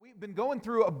been going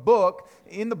through a book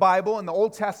in the Bible, in the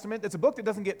Old Testament. It's a book that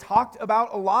doesn't get talked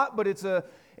about a lot, but it's a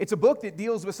book that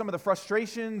deals with some of the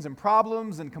frustrations and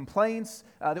problems and complaints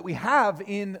that we have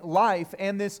in life,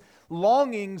 and this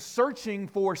longing, searching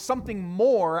for something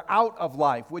more out of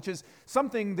life, which is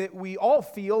something that we all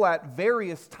feel at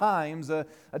various times, a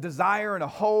desire and a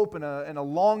hope and a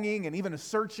longing and even a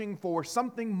searching for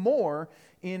something more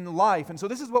in life. And so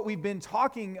this is what we've been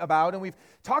talking about, and we've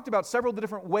talked about several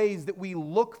different ways that we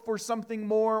look for something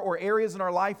more, or areas in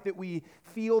our life that we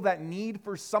feel that need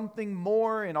for something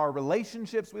more. In our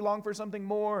relationships, we long for something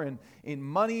more, and in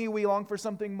money, we long for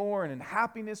something more, and in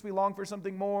happiness, we long for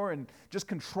something more, and just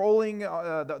controlling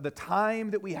the time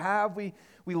that we have, we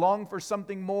long for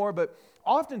something more. But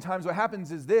oftentimes what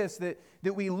happens is this, that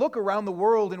we look around the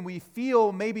world and we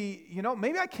feel maybe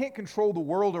I can't control the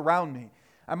world around me.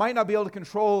 I might not be able to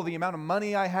control the amount of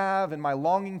money I have and my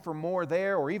longing for more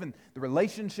there, or even the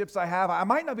relationships I have. I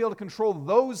might not be able to control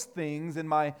those things in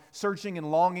my searching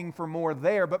and longing for more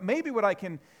there, but maybe what I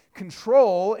can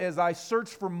control as I search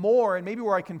for more, and maybe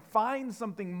where I can find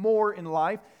something more in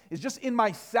life, is just in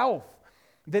myself.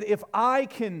 That if I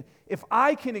can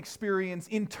experience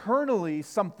internally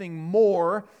something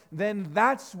more, then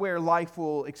that's where life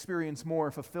will experience more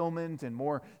fulfillment and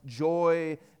more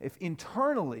joy, if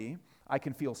internally I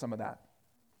can feel some of that.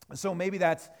 So maybe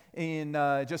that's in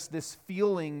just this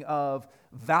feeling of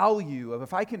value, of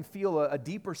if I can feel a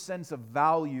deeper sense of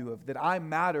value, of that I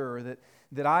matter, or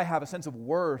that I have a sense of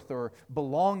worth or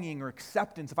belonging or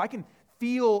acceptance, if I can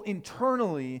feel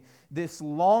internally this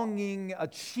longing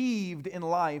achieved in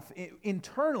life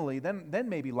internally, then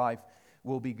maybe life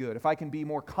will be good. If I can be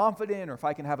more confident, or if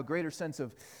I can have a greater sense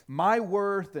of my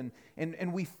worth,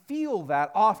 and we feel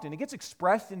that often. It gets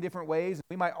expressed in different ways.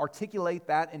 We might articulate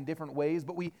that in different ways,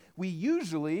 but we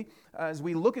usually, as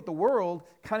we look at the world,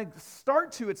 kind of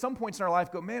start to, at some points in our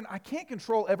life, go, man, I can't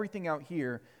control everything out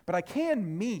here, but I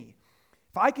can me.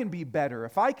 If I can be better,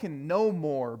 if I can know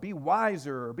more, be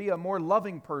wiser, or be a more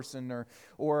loving person,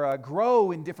 or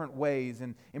grow in different ways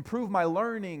and improve my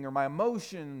learning or my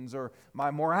emotions or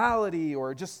my morality,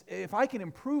 or just if I can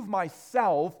improve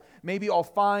myself, maybe I'll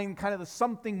find kind of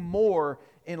something more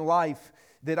in life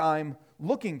that I'm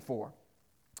looking for.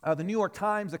 The New York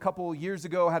Times a couple years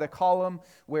ago had a column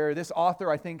where this author,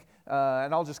 I think,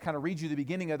 and I'll just kind of read you the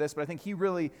beginning of this, but I think he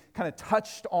really kind of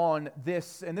touched on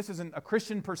this, and this isn't a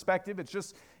Christian perspective, it's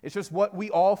just what we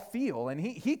all feel, and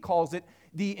he calls it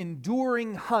the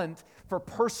enduring hunt for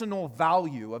personal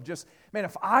value, of just, man,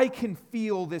 if I can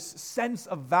feel this sense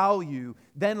of value,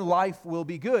 then life will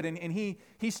be good. And he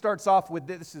starts off with,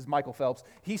 this is Michael Phelps,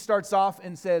 he starts off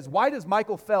and says, why does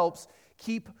Michael Phelps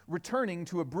keep returning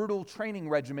to a brutal training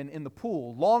regimen in the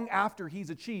pool long after he's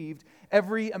achieved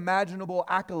every imaginable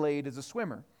accolade as a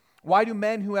swimmer? Why do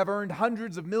men who have earned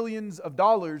hundreds of millions of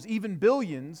dollars, even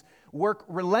billions, work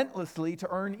relentlessly to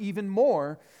earn even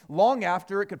more long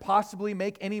after it could possibly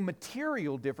make any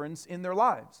material difference in their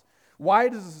lives?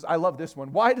 I love this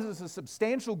one. Why does a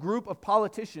substantial group of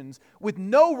politicians with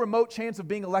no remote chance of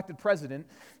being elected president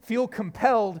feel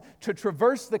compelled to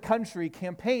traverse the country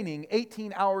campaigning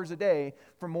 18 hours a day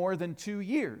for more than 2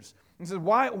 years? He says,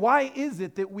 why is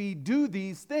it that we do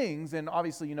these things? And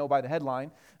obviously you know by the headline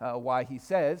why he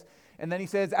says. And then he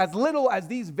says, as little as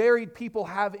these varied people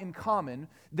have in common,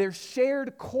 their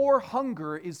shared core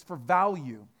hunger is for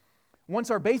value. Once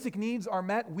our basic needs are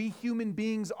met, we human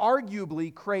beings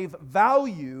arguably crave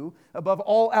value above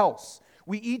all else.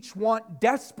 We each want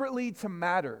desperately to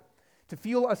matter, to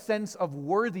feel a sense of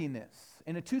worthiness.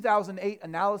 In a 2008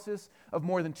 analysis of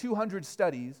more than 200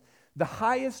 studies, the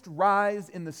highest rise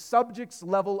in the subject's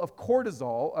level of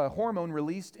cortisol, a hormone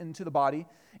released into the body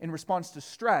in response to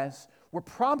stress, were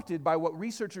prompted by what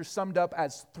researchers summed up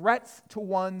as threats to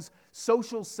one's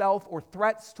social self, or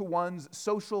threats to one's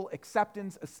social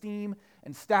acceptance, esteem,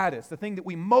 and status. The thing that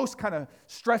we most kind of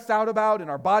stress out about and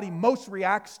our body most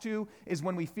reacts to is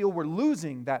when we feel we're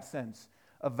losing that sense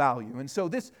of value. And so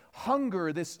this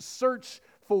hunger, this search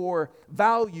for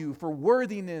value, for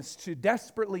worthiness, to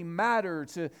desperately matter,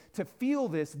 to feel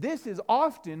this is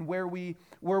often where we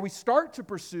start to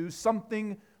pursue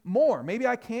something more. Maybe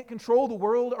I can't control the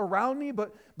world around me,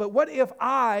 but what if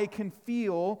I can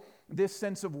feel this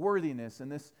sense of worthiness and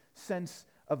this sense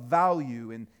of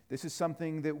value? And this is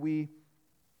something that we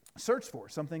search for,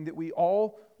 something that we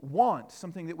all want,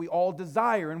 something that we all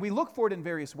desire, and we look for it in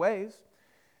various ways.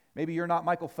 Maybe you're not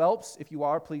Michael Phelps. If you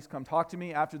are, please come talk to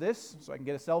me after this so I can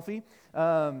get a selfie.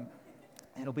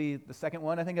 It'll be the second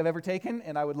one I think I've ever taken,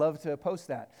 and I would love to post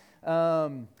that.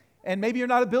 And maybe you're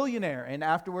not a billionaire, and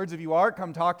afterwards, if you are,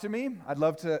 come talk to me. I'd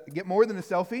love to get more than a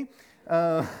selfie.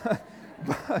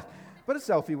 But but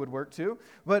a selfie would work too.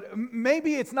 But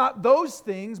maybe it's not those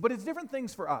things, but it's different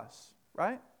things for us,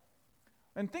 right?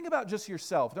 And think about just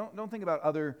yourself. Don't think about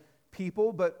other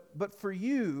people, but for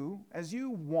you, as you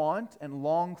want and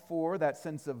long for that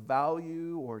sense of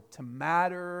value or to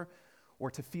matter or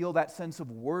to feel that sense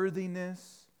of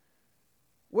worthiness,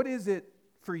 what is it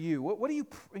for you? What do you,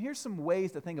 here's some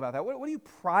ways to think about that. What do you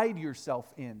pride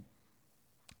yourself in?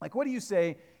 Like, what do you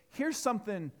say, here's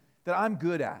something that I'm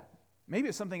good at? Maybe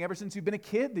it's something ever since you've been a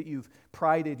kid that you've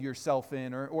prided yourself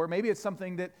in, or maybe it's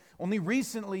something that only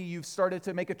recently you've started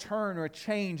to make a turn or a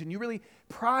change, and you really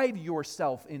pride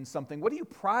yourself in something. What do you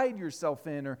pride yourself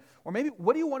in? Or maybe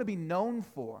what do you want to be known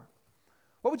for?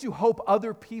 What would you hope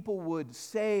other people would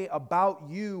say about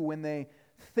you when they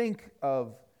think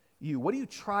of you? What do you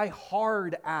try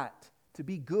hard at to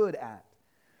be good at?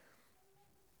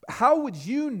 How would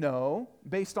you know,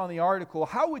 based on the article,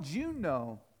 how would you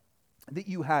know that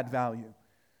you had value,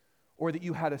 or that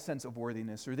you had a sense of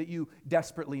worthiness, or that you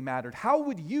desperately mattered? How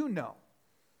would you know?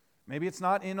 Maybe it's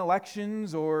not in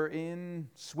elections or in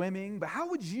swimming, but how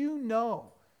would you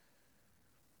know?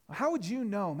 How would you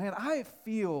know, man, I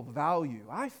feel value.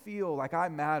 I feel like I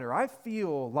matter. I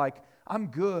feel like I'm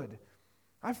good.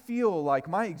 I feel like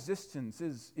my existence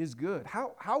is good.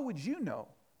 How would you know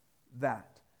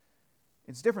that?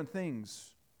 It's different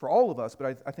things for all of us,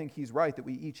 but I think he's right that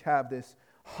we each have this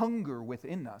hunger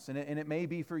within us. And it may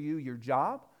be for you your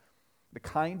job, the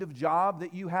kind of job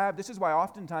that you have. This is why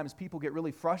oftentimes people get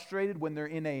really frustrated when they're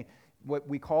in what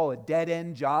we call a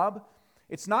dead-end job.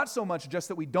 It's not so much just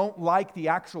that we don't like the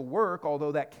actual work,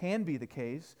 although that can be the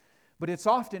case, but it's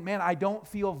often, man, I don't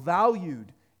feel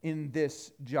valued in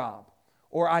this job.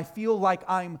 Or I feel like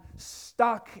I'm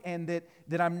stuck and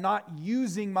that I'm not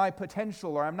using my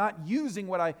potential, or I'm not using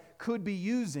what I could be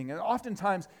using. And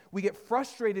oftentimes we get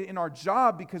frustrated in our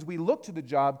job because we look to the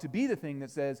job to be the thing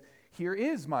that says, here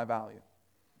is my value.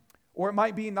 Or it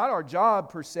might be not our job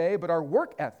per se, but our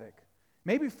work ethic.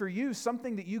 Maybe for you,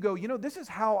 something that you go, this is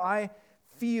how I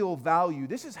feel value.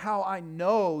 This is how I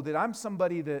know that I'm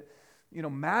somebody that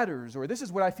matters. Or this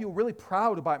is what I feel really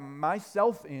proud about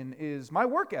myself in, is my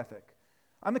work ethic.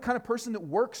 I'm the kind of person that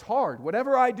works hard.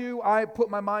 Whatever I do, I put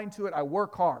my mind to it. I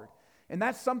work hard. And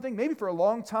that's something, maybe for a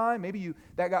long time, maybe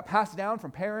that got passed down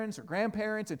from parents or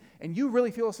grandparents, and you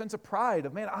really feel a sense of pride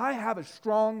of, man, I have a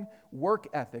strong work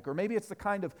ethic. Or maybe it's the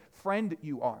kind of friend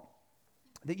you are,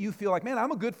 that you feel like, man,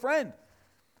 I'm a good friend.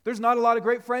 There's not a lot of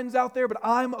great friends out there, but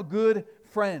I'm a good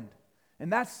friend.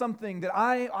 And that's something that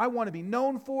I want to be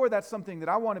known for. That's something that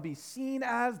I want to be seen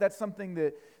as. That's something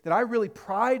that I really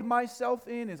pride myself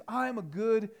in, is I'm a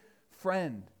good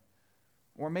friend.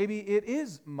 Or maybe it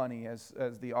is money, as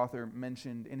the author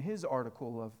mentioned in his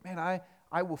article of, man,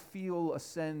 I will feel a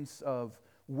sense of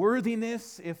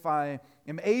worthiness if I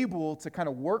am able to kind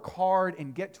of work hard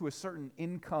and get to a certain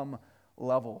income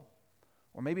level.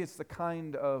 Or maybe it's the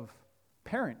kind of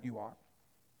parent you are.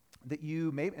 That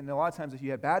you maybe, and a lot of times if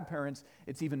you have bad parents,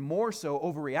 it's even more so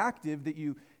overreactive that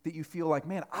you feel like,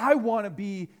 man, I want to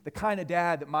be the kind of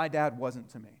dad that my dad wasn't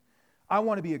to me. I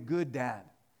want to be a good dad.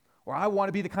 Or I want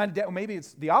to be the kind of dad, or maybe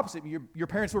it's the opposite. Your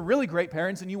parents were really great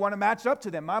parents and you want to match up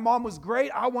to them. My mom was great.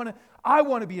 I want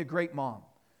to be a great mom.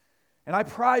 And I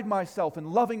pride myself in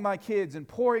loving my kids and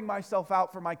pouring myself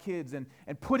out for my kids and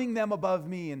putting them above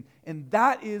me. And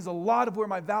that is a lot of where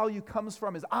my value comes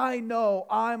from, is I know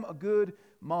I'm a good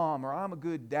mom, or I'm a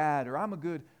good dad, or I'm a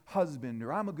good husband,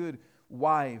 or I'm a good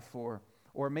wife, or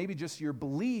maybe just your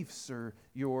beliefs or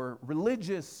your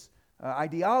religious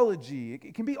ideology.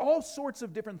 It can be all sorts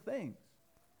of different things.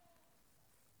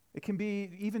 It can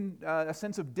be even a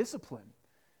sense of discipline.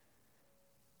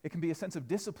 It can be a sense of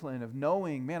discipline of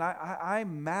knowing, man, I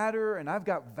matter and I've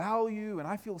got value and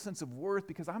I feel a sense of worth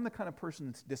because I'm the kind of person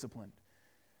that's disciplined.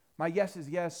 My yes is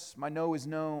yes, my no is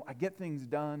no. I get things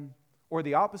done. Or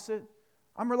the opposite,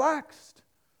 I'm relaxed.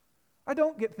 I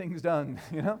don't get things done,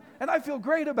 and I feel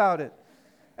great about it.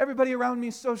 Everybody around me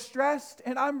is so stressed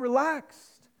and I'm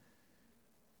relaxed.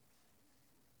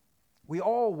 We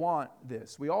all want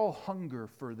this. We all hunger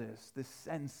for this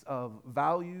sense of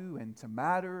value and to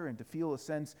matter and to feel a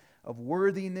sense of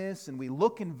worthiness. And we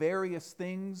look in various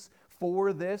things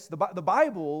for this. The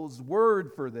Bible's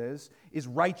word for this is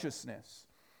righteousness.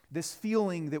 This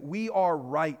feeling that we are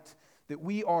right, that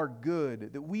we are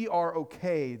good, that we are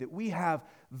okay, that we have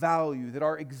value, that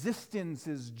our existence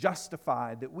is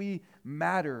justified, that we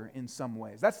matter in some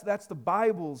ways. That's the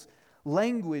Bible's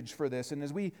language for this. And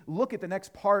as we look at the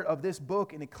next part of this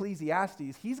book in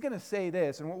Ecclesiastes, he's going to say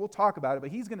this, and we'll talk about it,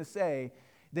 but he's going to say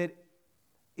that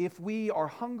if we are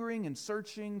hungering and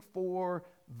searching for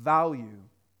value,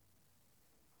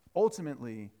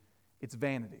 ultimately it's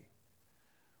vanity.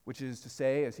 which is to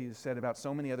say, as he has said about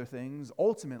so many other things,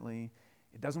 ultimately,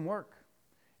 it doesn't work.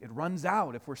 It runs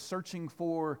out if we're searching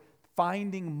for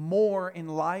finding more in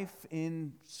life,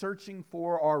 in searching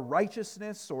for our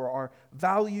righteousness or our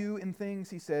value in things.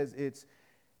 He says it's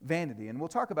vanity. And we'll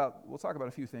talk about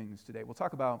a few things today. We'll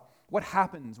talk about what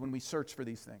happens when we search for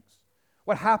these things.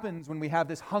 What happens when we have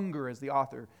this hunger, as the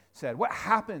author said? What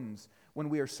happens when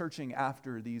we are searching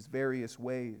after these various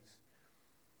ways?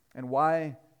 And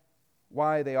why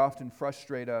they often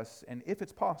frustrate us, and if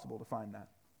it's possible to find that.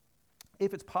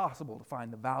 If it's possible to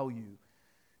find the value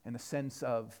and the sense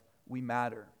of we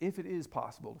matter. If it is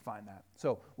possible to find that.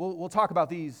 So we'll talk about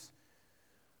these.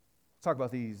 Talk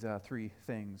about these three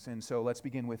things. And so let's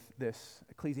begin with this,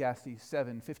 Ecclesiastes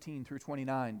 7:15 through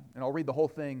 29. And I'll read the whole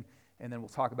thing, and then we'll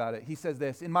talk about it. He says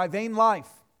this, "In my vain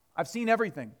life, I've seen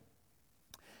everything.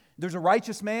 There's a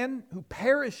righteous man who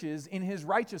perishes in his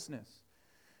righteousness,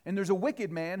 and there's a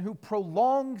wicked man who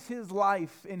prolongs his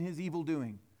life in his evil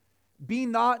doing. Be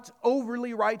not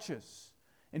overly righteous,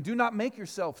 and do not make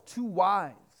yourself too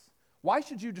wise. Why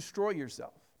should you destroy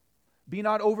yourself? Be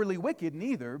not overly wicked,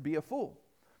 neither be a fool.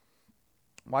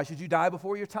 Why should you die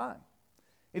before your time?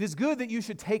 It is good that you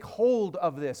should take hold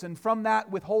of this, and from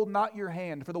that withhold not your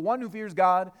hand. For the one who fears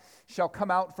God shall come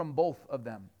out from both of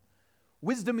them.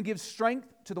 Wisdom gives strength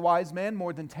to the wise man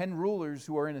more than 10 rulers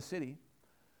who are in a city.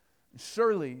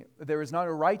 Surely there is not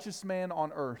a righteous man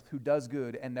on earth who does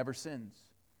good and never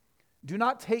sins. Do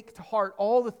not take to heart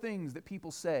all the things that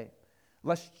people say,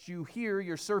 lest you hear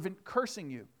your servant cursing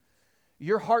you.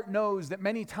 Your heart knows that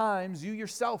many times you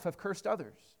yourself have cursed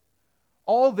others.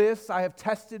 All this I have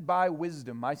tested by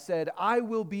wisdom. I said, I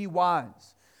will be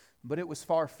wise, but it was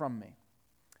far from me.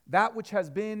 That which has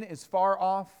been is far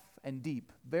off and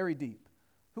deep, very deep.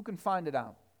 Who can find it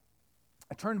out?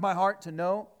 I turned my heart to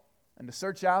know and to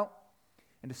search out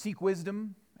and to seek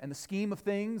wisdom and the scheme of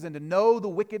things and to know the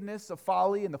wickedness of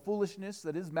folly and the foolishness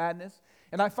that is madness.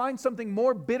 And I find something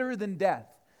more bitter than death.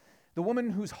 The woman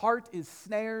whose heart is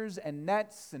snares and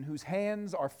nets and whose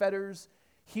hands are fetters.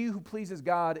 He who pleases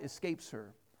God escapes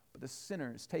her, but the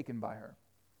sinner is taken by her.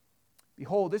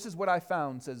 Behold, this is what I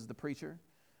found, says the preacher,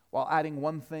 while adding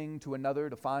one thing to another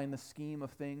to find the scheme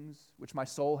of things, which my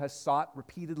soul has sought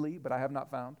repeatedly, but I have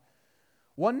not found.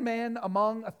 One man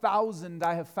among 1,000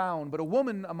 I have found, but a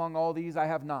woman among all these I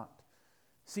have not.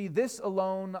 See, this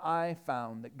alone I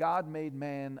found, that God made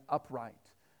man upright,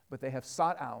 but they have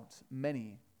sought out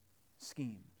many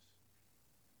schemes."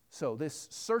 So this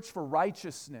search for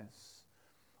righteousness,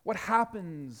 what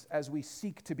happens as we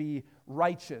seek to be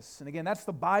righteous? And again, that's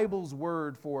the Bible's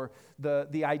word for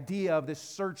the idea of this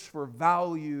search for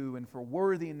value and for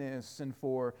worthiness and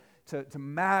for to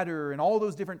matter and all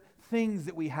those different things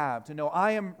that we have. To know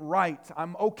I am right,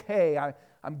 I'm okay,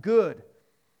 I'm good.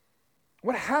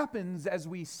 What happens as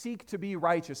we seek to be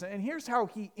righteous? And here's how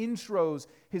he intros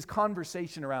his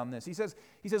conversation around this. He says,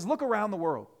 look around the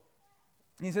world.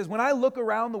 And he says, when I look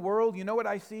around the world, you know what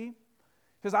I see?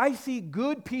 Because I see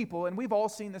good people, and we've all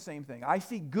seen the same thing. I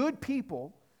see good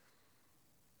people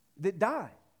that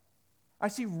die. I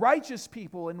see righteous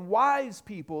people and wise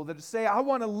people that say, I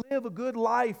want to live a good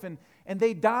life, and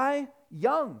they die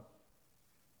young.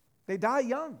 They die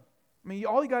young. I mean,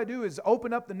 all you got to do is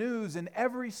open up the news, and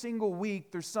every single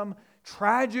week there's some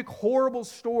tragic, horrible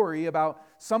story about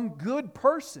some good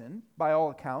person, by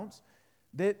all accounts,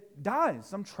 that dies,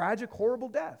 some tragic, horrible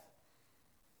death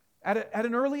at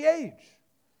an early age.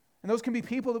 And those can be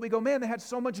people that we go, man, they had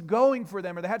so much going for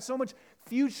them, or they had so much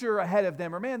future ahead of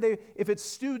them, or man, if it's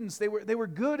students, they were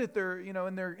good at their,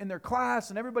 in their class,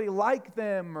 and everybody liked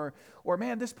them, or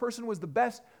man, this person was the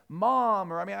best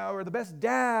mom, or the best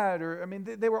dad, or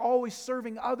they were always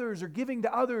serving others or giving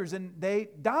to others, and they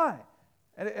die.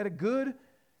 A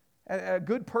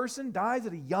good person dies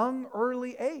at a young,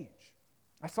 early age.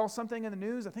 I saw something in the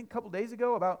news, I think a couple days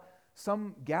ago, about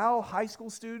some gal high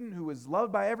school student who was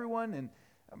loved by everyone, and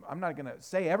I'm not going to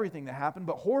say everything that happened,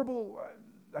 but horrible.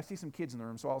 I see some kids in the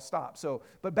room, so I'll stop.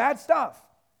 But bad stuff.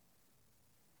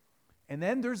 And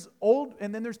then there's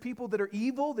people that are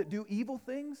evil, that do evil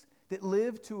things, that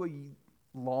live to a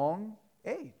long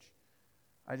age.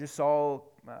 I just saw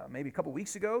maybe a couple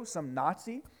weeks ago some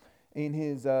Nazi in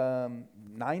his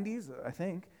 90s, I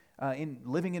think,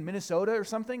 living in Minnesota or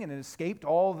something, and it escaped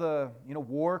all the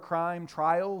war crime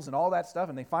trials and all that stuff,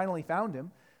 and they finally found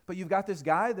him. But you've got this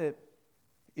guy that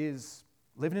is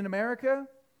living in America,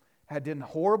 had done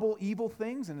horrible, evil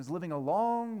things, and is living a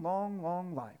long, long,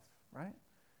 long life, right?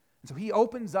 And so he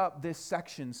opens up this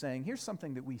section saying, here's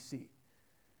something that we see.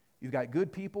 You've got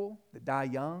good people that die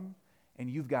young, and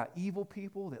you've got evil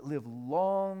people that live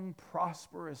long,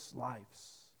 prosperous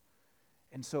lives.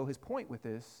 And so his point with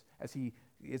this, as he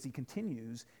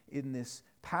continues in this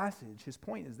passage, his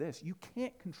point is this: you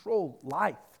can't control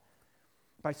life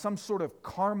by some sort of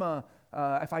karma.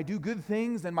 If I do good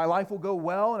things, then my life will go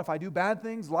well, and if I do bad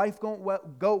things, life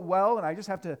won't go well, and I just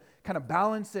have to kind of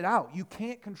balance it out. You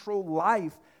can't control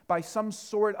life by some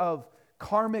sort of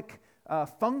karmic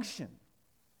function.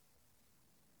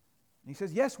 And he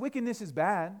says, yes, wickedness is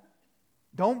bad.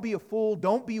 Don't be a fool.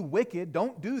 Don't be wicked.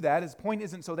 Don't do that. His point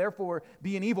isn't, so therefore,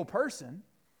 be an evil person.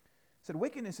 He said,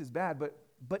 wickedness is bad,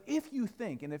 but if you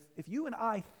think, and if you and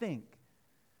I think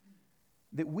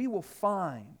that we will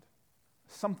find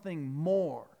something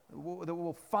more, that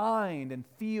we'll find and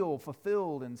feel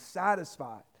fulfilled and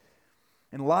satisfied,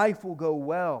 and life will go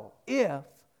well if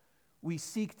we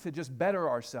seek to just better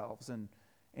ourselves and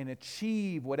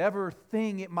achieve whatever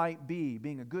thing it might be,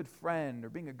 being a good friend or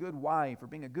being a good wife or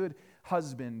being a good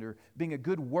husband or being a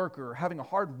good worker or having a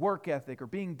hard work ethic or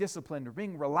being disciplined or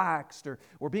being relaxed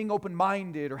or being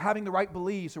open-minded or having the right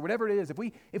beliefs or whatever it is.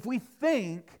 If we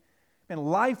think, man,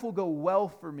 life will go well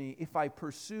for me if I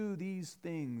pursue these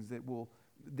things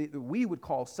that we would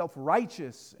call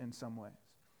self-righteous in some ways,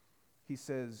 he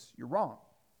says, you're wrong.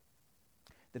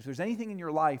 That if there's anything in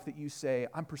your life that you say,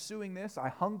 I'm pursuing this, I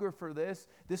hunger for this,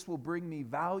 this will bring me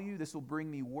value, this will bring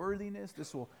me worthiness,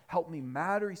 this will help me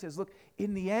matter. He says, look,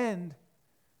 in the end,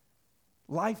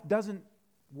 life doesn't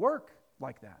work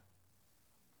like that.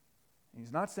 And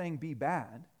he's not saying be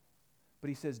bad, but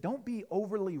he says don't be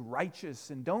overly righteous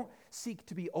and don't seek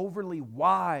to be overly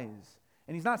wise.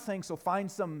 And he's not saying so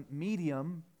find some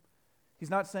medium. He's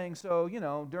not saying so,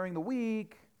 during the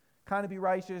week, kind of be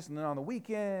righteous, and then on the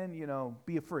weekend,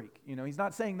 be a freak. He's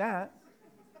not saying that.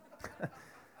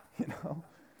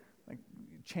 Like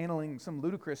channeling some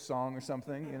ludicrous song or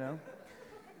something,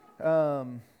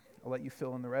 I'll let you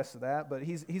fill in the rest of that. But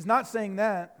he's not saying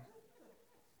that.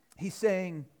 He's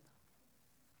saying,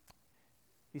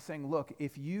 look,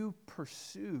 if you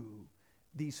pursue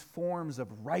these forms of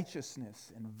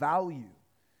righteousness and value,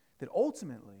 that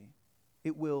ultimately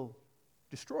it will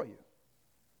destroy you.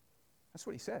 That's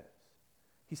what he says.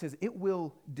 He says it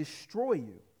will destroy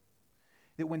you.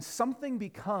 That when something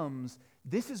becomes,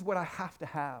 this is what I have to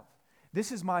have.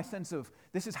 This is my sense of,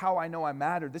 this is how I know I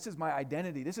matter. This is my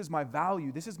identity. This is my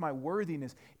value. This is my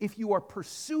worthiness. If you are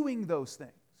pursuing those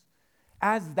things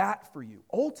as that for you,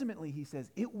 ultimately, he says,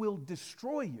 it will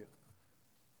destroy you.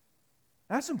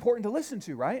 That's important to listen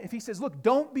to, right? If he says, look,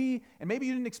 don't be, and maybe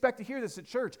you didn't expect to hear this at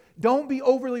church, don't be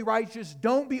overly righteous,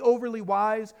 don't be overly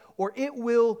wise, or it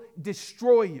will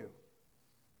destroy you.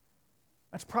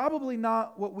 That's probably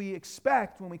not what we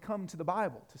expect when we come to the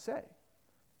Bible to say.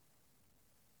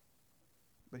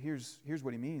 But here's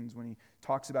what he means when he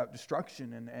talks about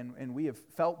destruction, and we have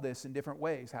felt this in different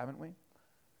ways, haven't we?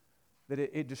 That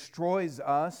it destroys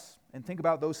us, and think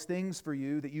about those things for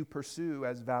you that you pursue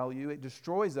as value. It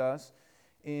destroys us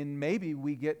in maybe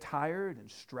we get tired and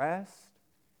stressed.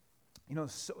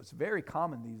 So it's very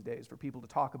common these days for people to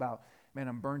talk about, man,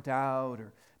 I'm burnt out,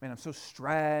 or man, I'm so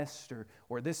stressed,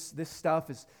 or this stuff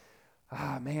is,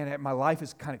 man, my life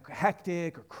is kind of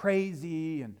hectic or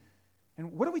crazy. And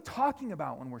what are we talking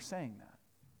about when we're saying that?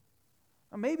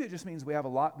 Well, maybe it just means we have a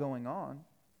lot going on.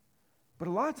 But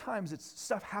a lot of times it's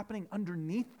stuff happening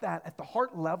underneath that at the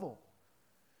heart level.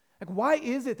 Like, why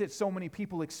is it that so many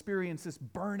people experience this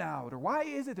burnout? Or why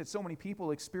is it that so many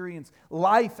people experience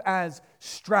life as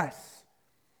stress,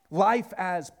 life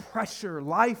as pressure,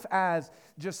 life as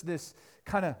just this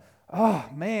kind of, oh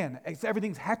man,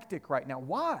 everything's hectic right now?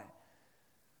 Why?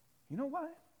 You know why?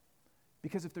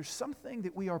 Because if there's something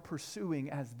that we are pursuing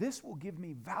as this will give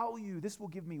me value, this will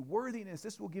give me worthiness,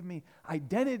 this will give me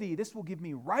identity, this will give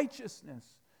me righteousness,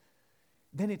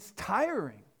 then it's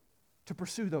tiring to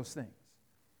pursue those things.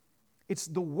 It's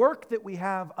the work that we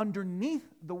have underneath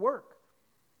the work.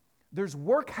 There's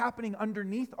work happening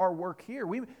underneath our work here.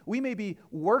 We may be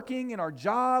working in our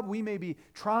job. We may be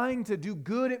trying to do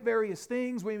good at various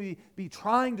things. We may be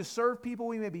trying to serve people.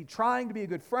 We may be trying to be a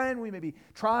good friend. We may be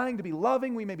trying to be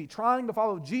loving. We may be trying to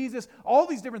follow Jesus. All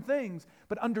these different things.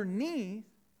 But underneath,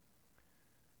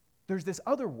 there's this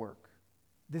other work.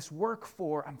 This work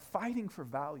for, I'm fighting for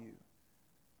value.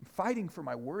 I'm fighting for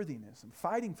my worthiness. I'm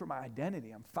fighting for my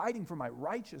identity. I'm fighting for my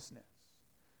righteousness.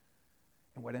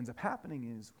 And what ends up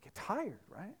happening is we get tired,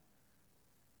 right?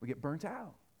 We get burnt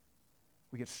out.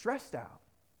 We get stressed out.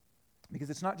 Because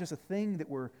it's not just a thing that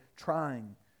we're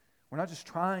trying. We're not just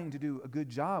trying to do a good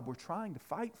job. We're trying to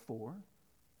fight for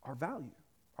our value,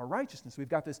 our righteousness. We've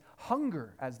got this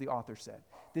hunger, as the author said,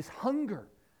 this hunger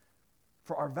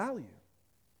for our value.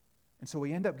 And so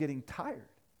we end up getting tired.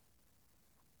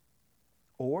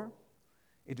 Or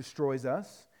it destroys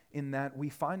us in that we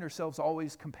find ourselves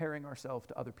always comparing ourselves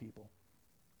to other people.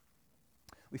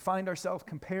 We find ourselves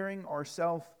comparing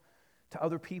ourselves to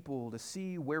other people to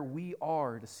see where we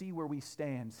are, to see where we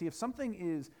stand. See, if something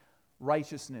is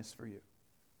righteousness for you,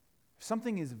 if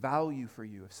something is value for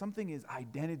you, if something is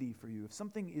identity for you, if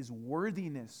something is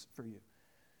worthiness for you,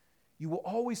 you will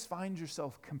always find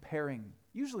yourself comparing,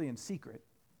 usually in secret.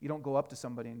 You don't go up to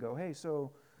somebody and go, hey,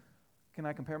 so can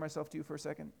I compare myself to you for a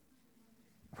second?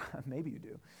 Maybe you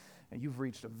do. And you've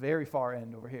reached a very far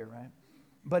end over here, right?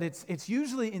 But it's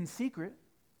usually in secret.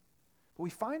 But we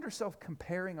find ourselves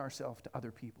comparing ourselves to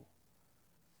other people.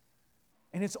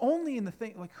 And it's only in the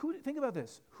thing, like, think about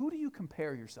this. Who do you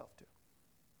compare yourself to?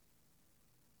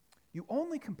 You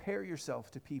only compare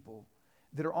yourself to people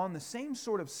that are on the same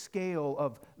sort of scale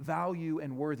of value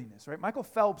and worthiness, right? Michael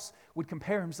Phelps would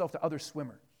compare himself to other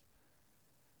swimmers,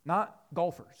 not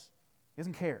golfers. He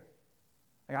doesn't care.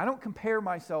 Like, I don't compare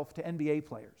myself to NBA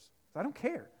players. I don't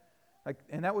care. Like,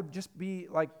 and that would just be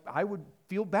like, I would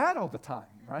feel bad all the time,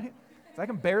 right? I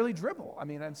can barely dribble. I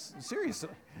mean, seriously,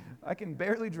 I can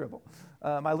barely dribble.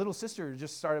 My little sister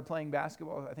just started playing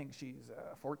basketball. I think she's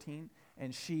 14,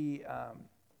 and she,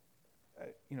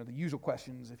 the usual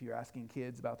questions if you're asking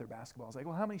kids about their basketball. It's like,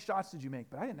 well, how many shots did you make?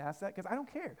 But I didn't ask that because I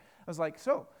don't care. I was like,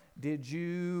 so, did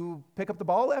you pick up the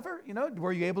ball ever?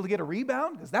 Were you able to get a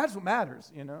rebound? Because that's what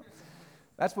matters,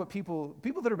 That's what people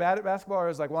that are bad at basketball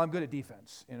are like, well, I'm good at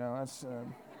defense.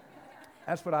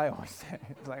 That's what I always say.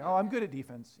 It's like, oh, I'm good at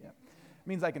defense. Yeah. It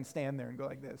means I can stand there and go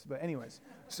like this. But anyways,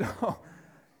 so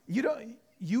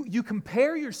you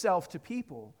compare yourself to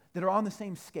people that are on the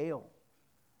same scale.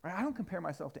 Right? I don't compare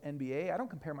myself to NBA. I don't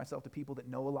compare myself to people that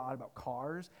know a lot about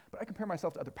cars. But I compare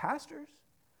myself to other pastors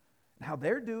and how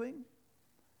they're doing.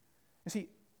 And see,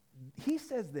 he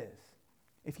says this.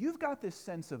 If you've got this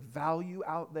sense of value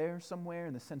out there somewhere,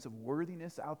 and the sense of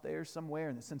worthiness out there somewhere,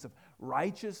 and the sense of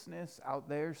righteousness out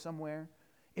there somewhere,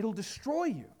 it'll destroy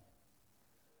you.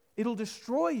 It'll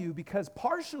destroy you because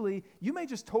partially you may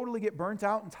just totally get burnt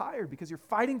out and tired because you're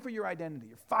fighting for your identity.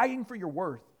 You're fighting for your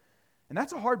worth. And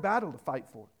that's a hard battle to fight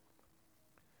for.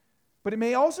 But it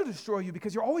may also destroy you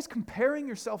because you're always comparing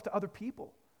yourself to other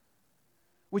people,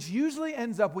 which usually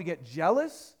ends up we get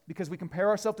jealous because we compare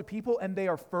ourselves to people and they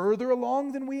are further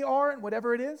along than we are in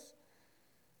whatever it is.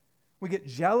 We get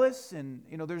jealous and,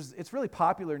 it's really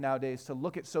popular nowadays to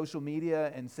look at social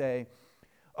media and say,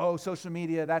 oh, social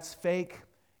media, that's fake.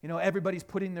 Everybody's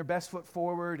putting their best foot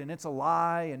forward and it's a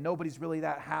lie and nobody's really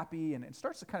that happy. And it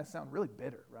starts to kind of sound really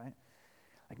bitter, right?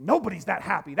 Like, nobody's that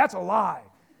happy. That's a lie.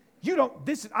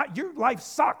 Your life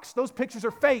sucks. Those pictures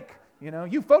are fake. You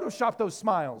photoshopped those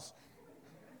smiles.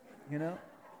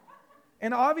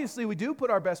 And obviously we do put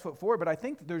our best foot forward, but I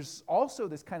think there's also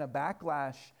this kind of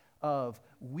backlash of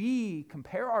we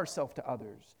compare ourselves to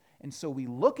others. And so we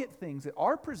look at things that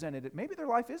are presented that maybe their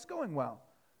life is going well.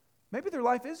 Maybe their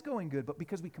life is going good, but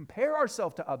because we compare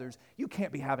ourselves to others, you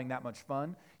can't be having that much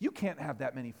fun. You can't have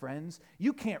that many friends.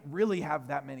 You can't really have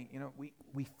that many,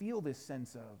 we feel this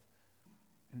sense of,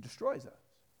 and it destroys us.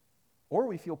 Or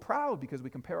we feel proud because we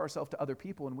compare ourselves to other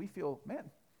people and we feel, man,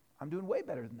 I'm doing way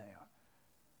better than they are.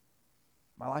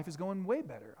 My life is going way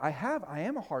better. I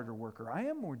am a harder worker. I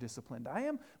am more disciplined. I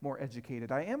am more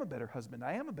educated. I am a better husband.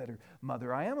 I am a better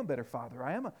mother. I am a better father.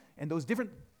 And those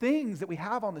different things that we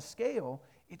have on the scale,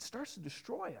 it starts to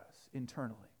destroy us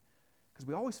internally because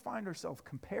we always find ourselves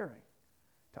comparing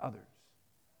to others.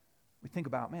 We think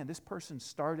about, man, this person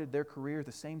started their career at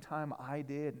the same time I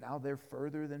did. Now they're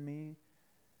further than me.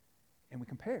 And we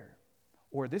compare.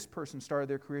 Or this person started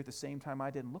their career at the same time I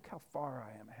did, and look how far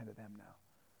I am ahead of them now.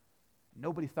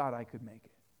 Nobody thought I could make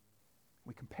it.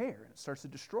 We compare, and it starts to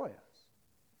destroy us.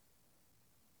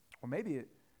 Or maybe it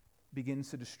begins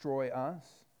to destroy us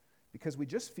because we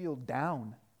just feel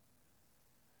down.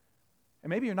 And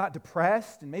maybe you're not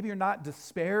depressed, and maybe you're not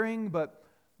despairing, but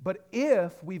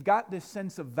if we've got this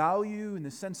sense of value and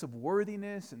this sense of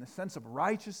worthiness and this sense of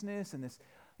righteousness and this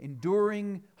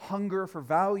enduring hunger for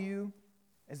value,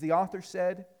 as the author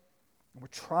said, and we're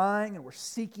trying and we're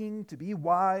seeking to be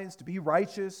wise, to be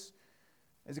righteous,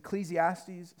 as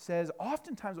Ecclesiastes says,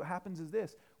 oftentimes what happens is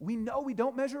this. We know we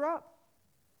don't measure up.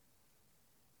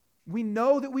 We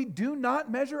know that we do not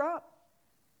measure up.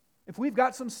 If we've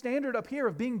got some standard up here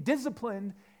of being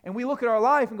disciplined and we look at our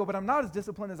life and go, but I'm not as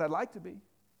disciplined as I'd like to be.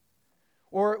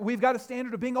 Or we've got a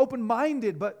standard of being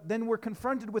open-minded, but then we're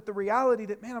confronted with the reality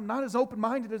that, man, I'm not as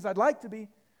open-minded as I'd like to be.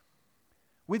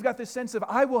 We've got this sense of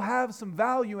I will have some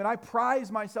value and I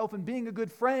prize myself in being a good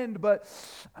friend, but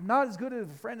I'm not as good of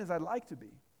a friend as I'd like to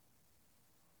be.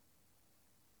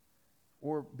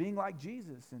 Or being like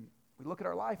Jesus, and we look at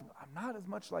our life and go, I'm not as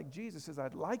much like Jesus as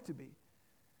I'd like to be.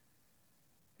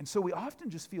 And so we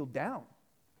often just feel down.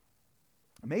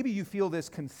 Maybe you feel this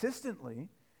consistently.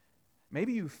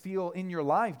 Maybe you feel in your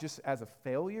life just as a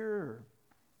failure, or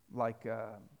like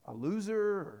a loser,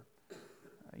 or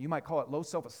you might call it low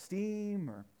self-esteem,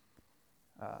 or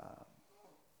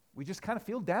we just kind of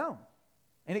feel down.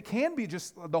 And it can be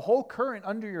just the whole current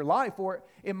under your life, or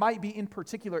it might be in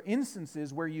particular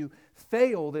instances where you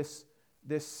fail this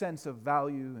sense of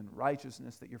value and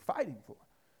righteousness that you're fighting for.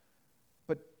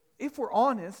 But if we're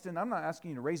honest, and I'm not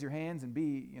asking you to raise your hands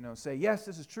and say, yes,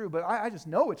 this is true, but I just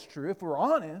know it's true. If we're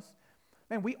honest,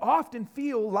 man, we often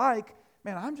feel like,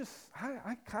 man,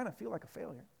 I kind of feel like a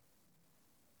failure.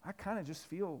 I kind of just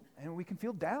feel, and we can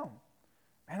feel down.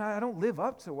 And I don't live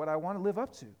up to what I want to live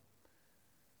up to.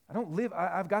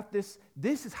 I've got this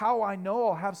is how I know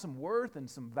I'll have some worth and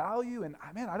some value, and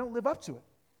man, I don't live up to it.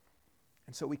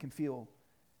 And so we can feel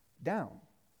down.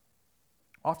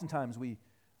 Oftentimes we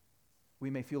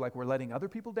may feel like we're letting other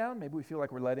people down. Maybe we feel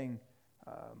like we're letting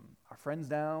our friends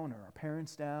down, or our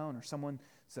parents down, or someone's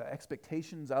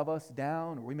expectations of us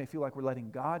down, or we may feel like we're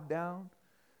letting God down.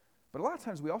 But a lot of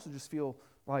times we also just feel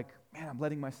like, man, I'm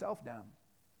letting myself down.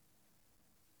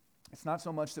 It's not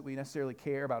so much that we necessarily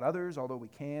care about others, although we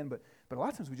can, but a lot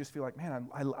of times we just feel like, man,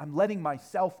 I'm letting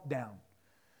myself down.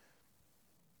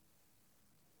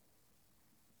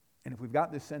 And if we've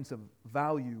got this sense of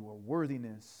value or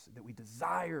worthiness that we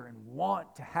desire and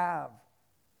want to have,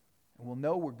 and we'll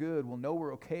know we're good, we'll know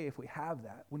we're okay if we have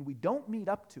that, when we don't meet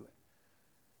up to it,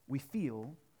 we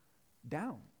feel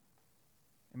down.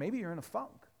 And maybe you're in a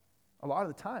funk a lot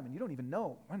of the time, and you don't even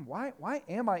know, man, why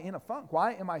am I in a funk?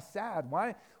 Why am I sad?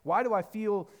 Why do I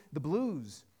feel the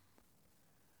blues?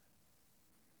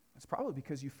 It's probably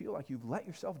because you feel like you've let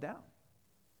yourself down.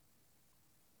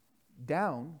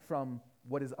 Down from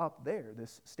what is up there,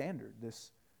 this standard,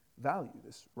 this value,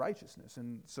 this righteousness.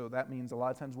 And so that means a lot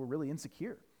of times we're really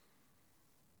insecure.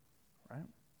 Right?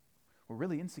 We're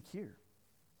really insecure.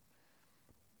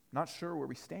 Not sure where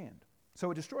we stand. So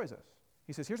it destroys us.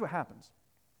 He says, here's what happens.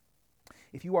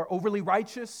 If you are overly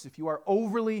righteous, if you are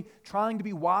overly trying to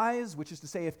be wise, which is to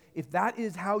say, if that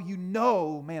is how you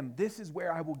know, man, this is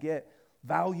where I will get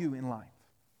value in life,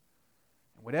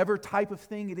 and whatever type of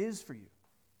thing it is for you,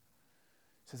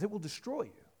 it says it will destroy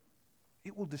you.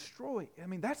 It will destroy. I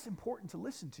mean, that's important to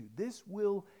listen to. This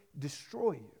will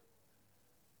destroy you.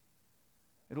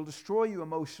 It'll destroy you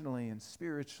emotionally and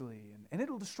spiritually, and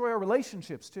it'll destroy our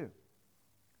relationships too.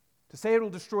 To say it'll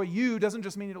destroy you doesn't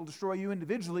just mean it'll destroy you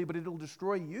individually, but it'll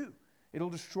destroy you. It'll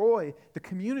destroy the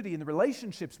community and the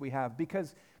relationships we have,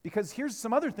 because here's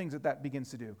some other things that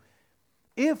begins to do.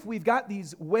 If we've got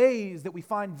these ways that we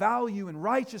find value and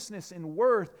righteousness and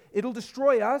worth, it'll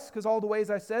destroy us, because all the ways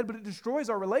I said, but it destroys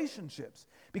our relationships,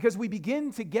 because we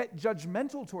begin to get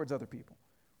judgmental towards other people.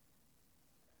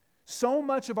 So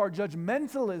much of our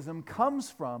judgmentalism comes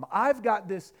from, I've got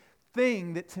this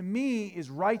thing that to me is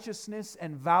righteousness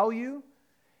and value,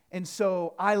 and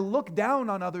so I look down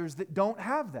on others that don't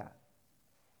have that.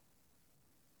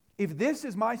 If this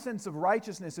is my sense of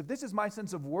righteousness, if this is my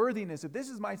sense of worthiness, if this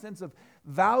is my sense of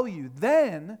value,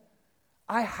 then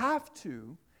I have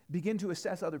to begin to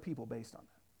assess other people based on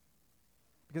that.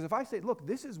 Because if I say, look,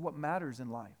 this is what matters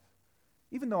in life,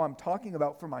 even though I'm talking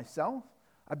about for myself,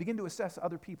 I begin to assess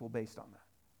other people based on that.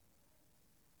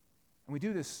 And we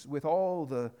do this with all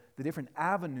the different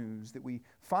avenues that we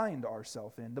find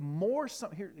ourselves in. The more,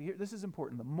 here, this is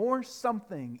important, the more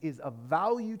something is of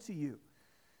value to you,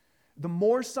 the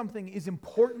more something is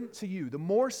important to you, the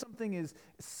more something is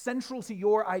central to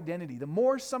your identity, the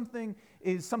more something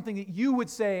is something that you would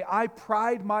say, I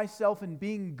pride myself in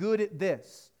being good at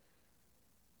this.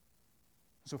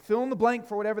 So fill in the blank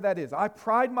for whatever that is. I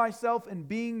pride myself in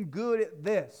being good at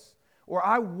this, or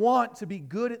I want to be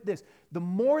good at this. The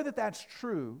more that that's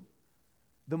true,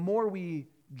 the more we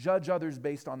judge others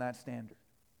based on that standard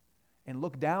and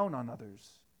look down on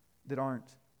others that aren't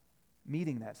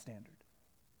meeting that standard.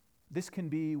 This can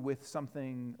be with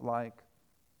something like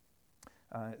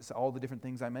all the different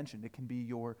things I mentioned. It can be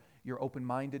your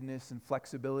open-mindedness and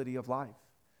flexibility of life.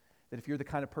 That if you're the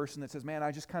kind of person that says, man,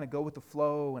 I just kind of go with the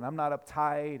flow and I'm not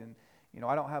uptight and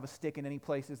I don't have a stick in any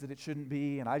places that it shouldn't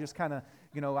be, and I just kind of,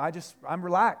 I'm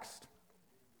relaxed.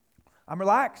 I'm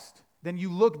relaxed. Then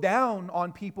you look down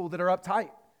on people that are uptight.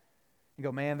 You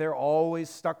go, man, they're always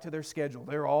stuck to their schedule.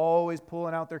 They're always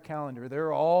pulling out their calendar.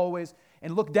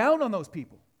 And look down on those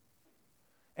people.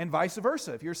 And vice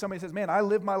versa. If you're somebody who says, man, I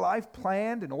live my life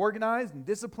planned and organized and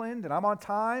disciplined and I'm on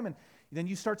time, and then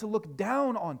you start to look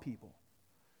down on people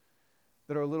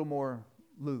that are a little more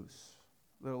loose,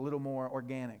 that are a little more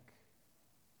organic,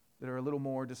 that are a little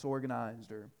more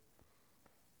disorganized or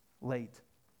late.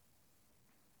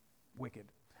 wicked.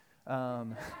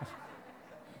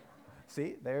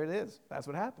 See, there it is. That's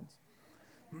what happens.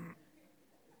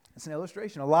 It's an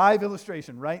illustration, a live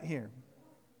illustration right here.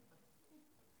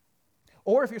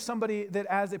 Or if you're somebody that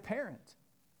as a parent,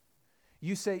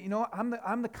 you say, you know what,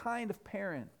 I'm the kind of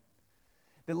parent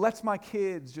that lets my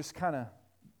kids just kind of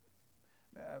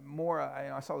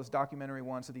I saw this documentary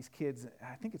once of these kids,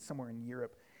 I think it's somewhere in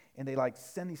Europe, and they like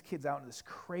send these kids out into this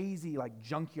crazy like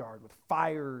junkyard with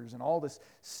fires and all this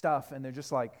stuff, and they're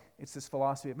just like, it's this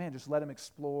philosophy of, man, just let them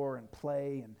explore and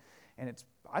play, and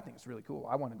I think it's really cool.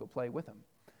 I want to go play with them.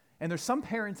 And there's some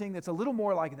parenting that's a little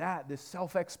more like that, this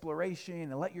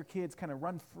self-exploration, and let your kids kind of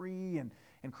run free and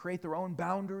create their own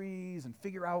boundaries and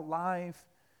figure out life.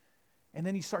 And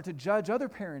then you start to judge other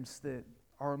parents that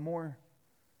are more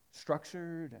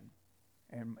structured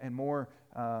and more,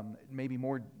 maybe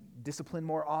more disciplined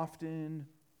more often,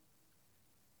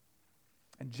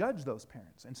 and judge those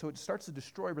parents. And so it starts to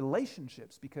destroy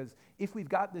relationships, because if we've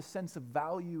got this sense of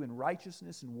value and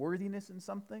righteousness and worthiness in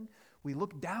something, we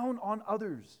look down on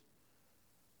others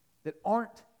that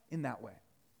aren't in that way.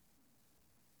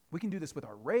 We can do this with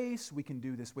our race, we can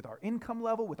do this with our income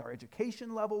level, with our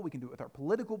education level, we can do it with our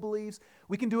political beliefs,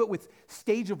 we can do it with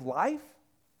stage of life.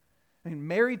 I mean,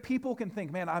 married people can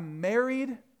think, man, I'm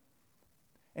married,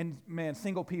 and man,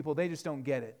 single people, they just don't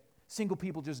get it. Single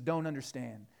people just don't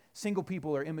understand. Single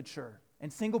people are immature.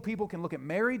 And single people can look at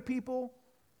married people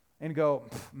and go,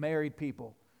 married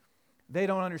people, they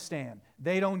don't understand.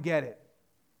 They don't get it.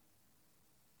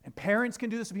 And parents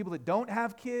can do this to people that don't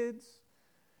have kids.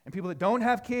 And people that don't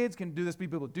have kids can do this to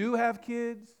people that do have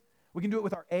kids. We can do it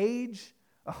with our age.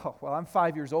 Oh, well, I'm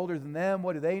 5 years older than them.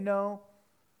 What do they know?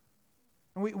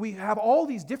 And we have all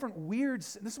these different weird,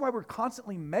 this is why we're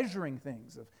constantly measuring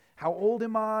things of how old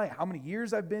am I, how many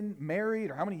years I've been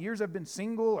married, or how many years I've been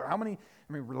single, or how many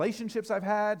relationships I've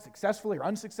had, successfully or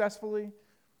unsuccessfully.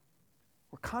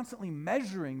 We're constantly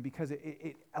measuring because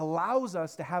it allows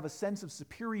us to have a sense of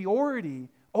superiority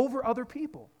over other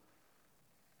people.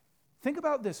 Think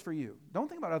about this for you. Don't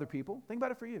think about other people. Think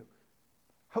about it for you.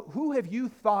 Who have you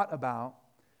thought about,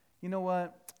 you know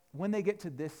what, when they get to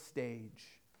this stage,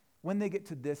 when they get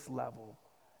to this level,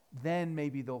 then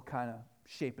maybe they'll kind of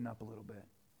shapen up a little bit.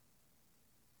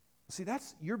 See,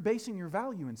 you're basing your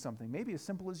value in something, maybe as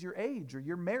simple as your age or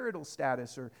your marital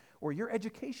status or your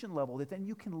education level, that then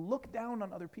you can look down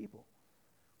on other people.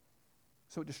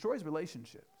 So it destroys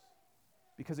relationships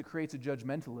because it creates a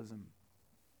judgmentalism.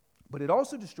 But it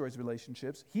also destroys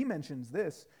relationships. He mentions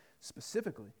this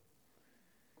specifically.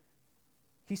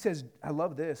 He says, I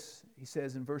love this. He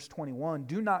says in verse 21,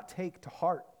 do not take to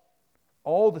heart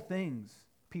all the things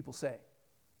people say.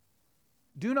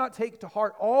 Do not take to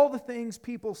heart all the things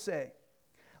people say,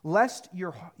 lest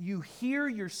you hear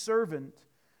your servant,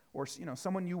 or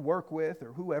someone you work with,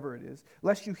 or whoever it is,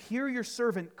 lest you hear your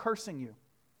servant cursing you.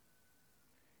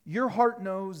 Your heart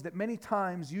knows that many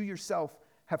times you yourself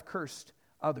have cursed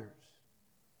others.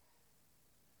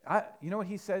 You know what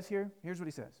he says here? Here's what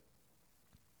he says.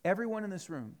 Everyone in this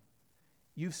room,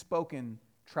 you've spoken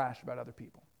trash about other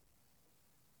people.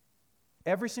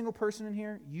 Every single person in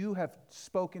here, you have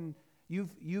spoken,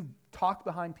 you've talked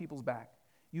behind people's back.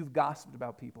 You've gossiped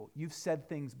about people. You've said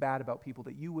things bad about people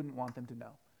that you wouldn't want them to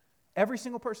know. Every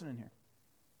single person in here.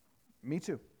 Me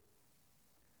too.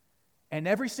 And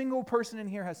every single person in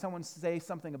here has someone say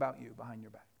something about you behind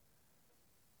your back.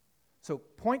 So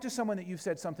point to someone that you've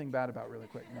said something bad about really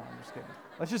quick. No, I'm just kidding.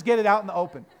 Let's just get it out in the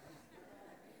open.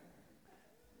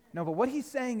 No, but what he's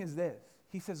saying is this.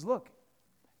 He says, look,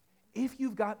 if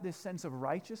you've got this sense of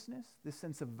righteousness, this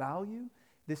sense of value,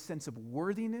 this sense of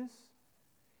worthiness,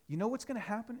 you know what's going to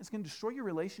happen? It's going to destroy your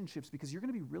relationships because you're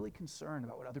going to be really concerned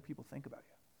about what other people think about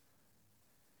you.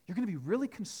 You're going to be really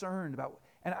concerned about,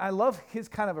 and I love his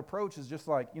kind of approach is just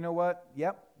like, you know what?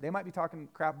 Yep, they might be talking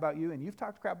crap about you, and you've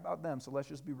talked crap about them, so let's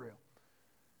just be real.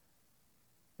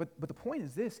 But the point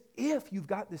is this, if you've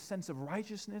got this sense of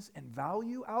righteousness and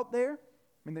value out there,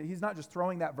 I mean, he's not just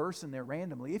throwing that verse in there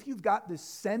randomly. If you've got this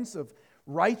sense of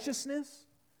righteousness,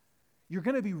 you're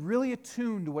going to be really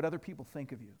attuned to what other people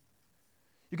think of you.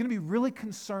 You're going to be really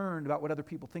concerned about what other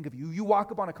people think of you. You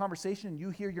walk up on a conversation and you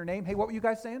hear your name. Hey, what were you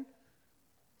guys saying?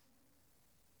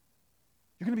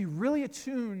 You're going to be really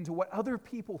attuned to what other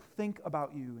people think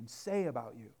about you and say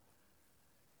about you.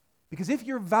 Because if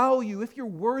your value, if your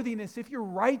worthiness, if your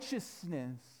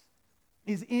righteousness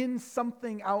is in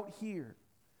something out here,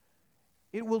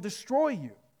 it will destroy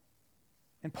you.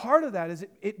 And part of that is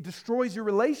it destroys your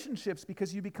relationships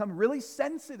because you become really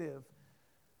sensitive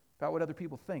about what other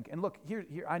people think. And look, here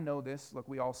I know this. Look,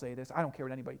 we all say this. I don't care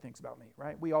what anybody thinks about me,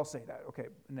 right? We all say that, okay?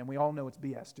 And then we all know it's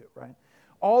BS too, right?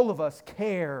 all of us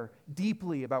care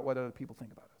deeply about what other people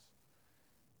think about us.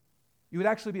 You would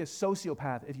actually be a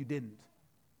sociopath if you didn't.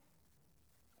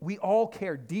 We all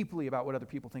care deeply about what other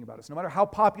people think about us, no matter how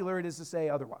popular it is to say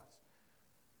otherwise.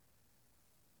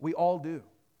 We all do.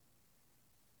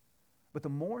 But the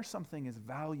more something is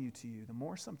value to you, the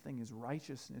more something is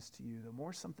righteousness to you, the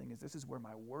more something is this is where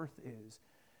my worth is,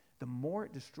 the more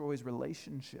it destroys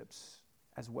relationships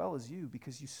as well as you,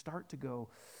 because you start to go,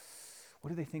 what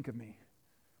do they think of me?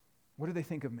 What do they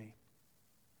think of me?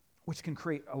 Which can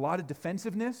create a lot of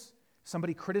defensiveness.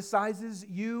 Somebody criticizes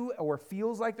you or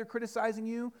feels like they're criticizing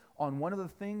you on one of the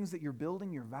things that you're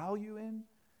building your value in.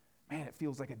 Man, it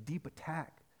feels like a deep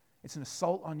attack. It's an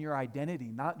assault on your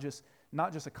identity, not just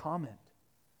a comment.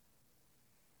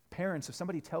 Parents, if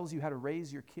somebody tells you how to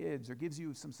raise your kids or gives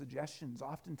you some suggestions,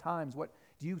 oftentimes, what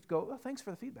do you go, oh, thanks for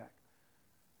the feedback?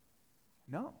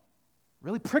 No.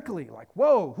 Really prickly, like,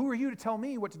 whoa, who are you to tell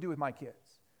me what to do with my kids?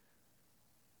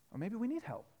 Or maybe we need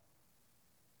help.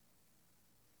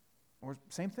 Or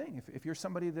same thing, if you're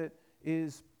somebody that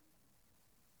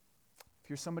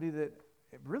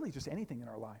really just anything in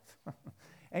our life,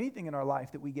 anything in our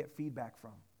life that we get feedback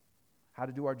from, how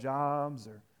to do our jobs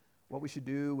or what we should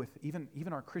do with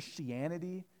even our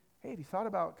Christianity. Hey, have you thought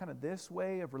about kind of this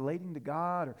way of relating to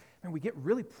God? Or man, we get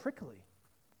really prickly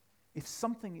if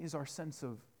something is our sense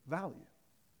of value.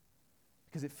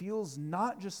 Because it feels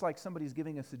not just like somebody's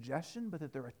giving a suggestion, but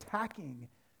that they're attacking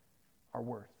our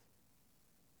worth.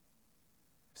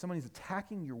 If somebody's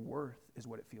attacking your worth is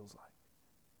what it feels like.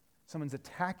 Someone's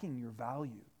attacking your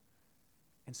value.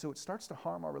 And so it starts to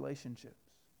harm our relationships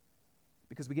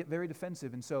because we get very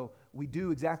defensive. And so we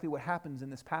do exactly what happens in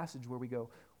this passage where we go,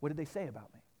 what did they say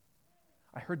about me?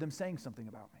 I heard them saying something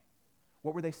about me.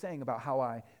 What were they saying about how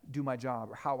I do my job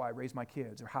or how I raise my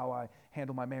kids or how I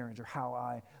handle my marriage or how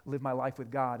I live my life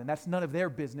with God? And that's none of their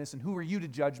business, and who are you to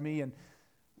judge me? And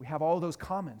we have all those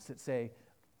comments that say,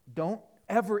 don't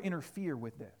ever interfere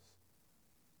with this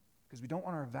because we don't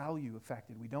want our value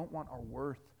affected. We don't want our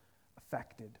worth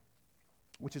affected,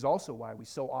 which is also why we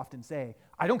so often say,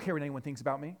 I don't care what anyone thinks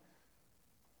about me.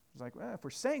 It's like, well, if we're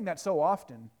saying that so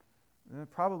often, then it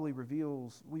probably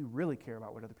reveals we really care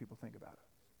about what other people think about us.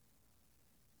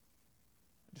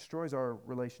 It destroys our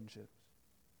relationships,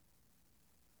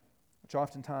 which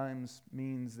oftentimes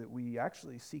means that we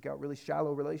actually seek out really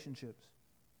shallow relationships.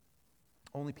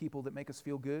 Only people that make us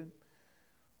feel good,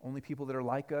 only people that are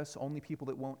like us, only people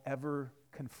that won't ever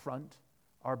confront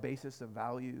our basis of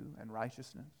value and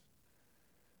righteousness.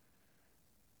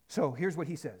 So here's what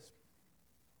he says.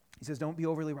 He says, don't be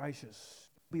overly righteous,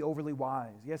 be overly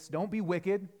wise. Yes, don't be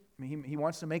wicked. I mean, he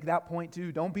wants to make that point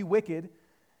too. Don't be wicked.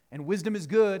 And wisdom is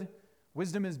good.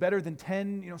 Wisdom is better than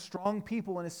 10, strong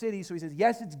people in a city. So he says,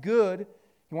 yes, it's good.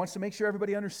 He wants to make sure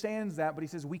everybody understands that. But he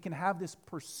says we can have this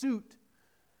pursuit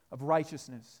of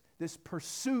righteousness, this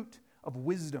pursuit of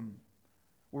wisdom,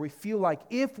 where we feel like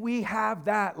if we have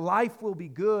that, life will be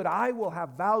good. I will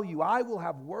have value. I will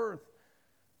have worth.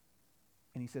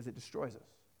 And he says it destroys us.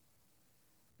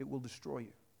 It will destroy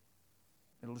you.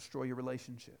 It'll destroy your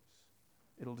relationships.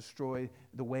 It'll destroy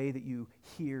the way that you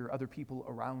hear other people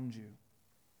around you.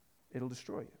 It'll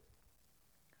destroy you.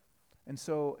 And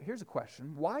so here's a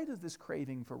question. Why does this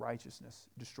craving for righteousness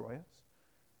destroy us?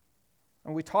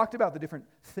 And we talked about the different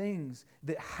things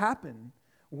that happen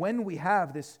when we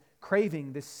have this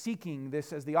craving, this seeking,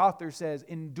 this, as the author says,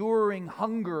 enduring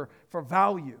hunger for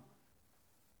value.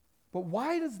 But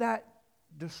why does that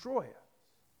destroy us?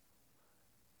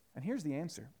 And here's the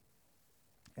answer.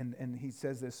 And he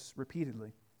says this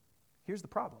repeatedly. Here's the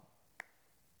problem.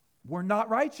 We're not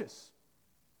righteous.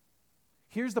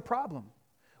 Here's the problem.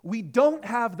 We don't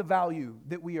have the value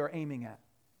that we are aiming at.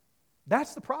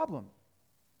 That's the problem.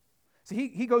 So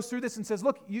he goes through this and says,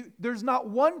 look, there's not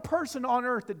one person on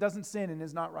earth that doesn't sin and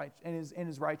is not right and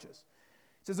is righteous.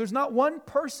 He says there's not one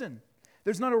person,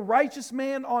 there's not a righteous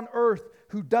man on earth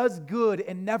who does good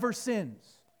and never sins.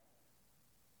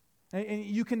 And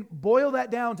you can boil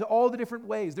that down to all the different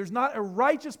ways. There's not a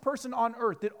righteous person on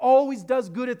earth that always does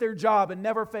good at their job and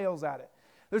never fails at it.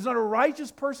 There's not a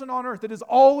righteous person on earth that is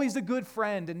always a good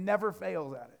friend and never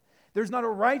fails at it. There's not a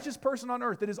righteous person on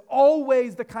earth that is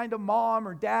always the kind of mom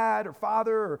or dad or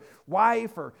father or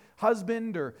wife or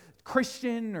husband or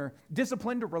Christian or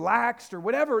disciplined or relaxed or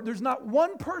whatever. There's not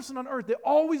one person on earth that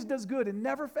always does good and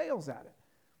never fails at it.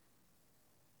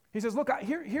 He says, look,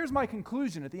 here's my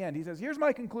conclusion at the end. He says, here's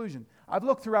my conclusion. I've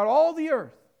looked throughout all the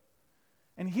earth,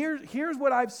 and here's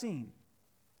what I've seen.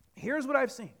 Here's what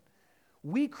I've seen.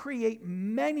 We create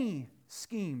many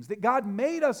schemes that God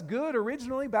made us good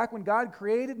originally, back when God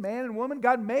created man and woman.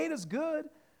 God made us good.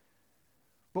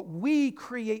 But we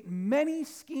create many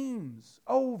schemes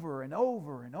over and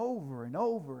over and over and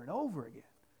over and over again.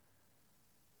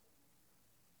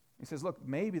 He says, look,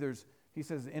 maybe there's, he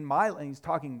says, and he's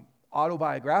talking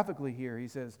autobiographically here. He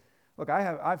says, look,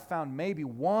 I've found maybe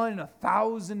 1 in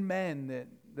 1,000 men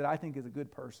that I think is a good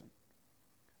person.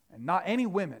 And not any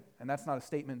women. And that's not a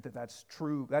statement that's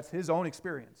true. That's his own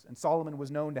experience. And Solomon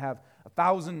was known to have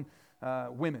 1,000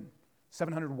 women,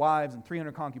 700 wives, and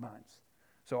 300 concubines.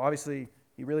 So obviously,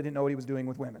 he really didn't know what he was doing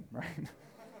with women, right?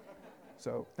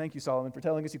 So thank you, Solomon, for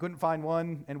telling us you couldn't find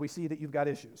one, and we see that you've got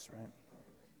issues, right?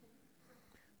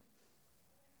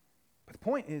 But the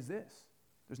point is this.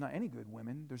 There's not any good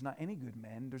women. There's not any good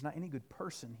men. There's not any good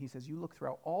person. He says you look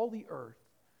throughout all the earth.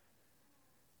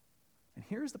 And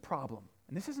here's the problem.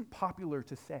 And this isn't popular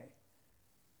to say.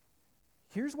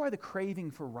 Here's why the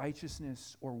craving for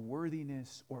righteousness or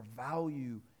worthiness or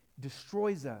value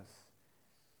destroys us.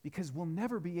 Because we'll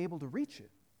never be able to reach it.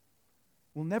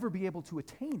 We'll never be able to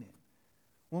attain it.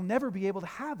 We'll never be able to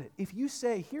have it. If you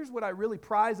say, here's what I really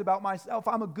prize about myself,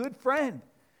 I'm a good friend,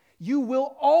 you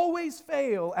will always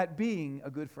fail at being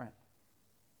a good friend.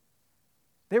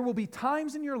 There will be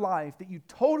times in your life that you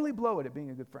totally blow it at being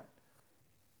a good friend.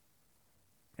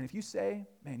 And if you say,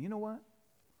 man, you know what?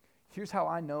 Here's how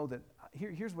I know that,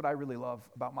 here's what I really love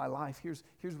about my life. Here's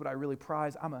what I really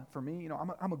prize. I'm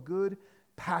a good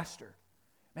pastor.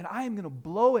 Man, I am going to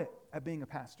blow it at being a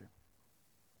pastor.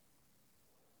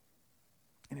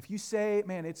 And if you say,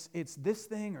 man, it's this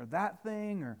thing or that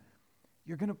thing, or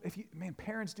you're going to,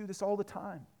 parents do this all the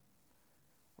time.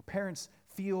 Or parents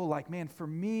feel like, man, for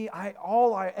me,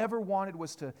 all I ever wanted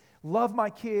was to love my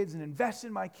kids and invest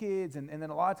in my kids. And then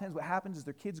a lot of times what happens is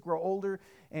their kids grow older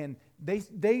and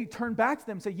they turn back to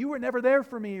them and say, you were never there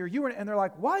for me, and they're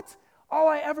like, what? All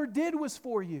I ever did was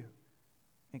for you.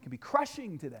 And it can be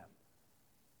crushing to them.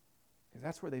 Because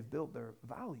that's where they've built their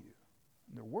value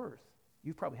and their worth.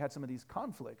 You've probably had some of these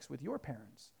conflicts with your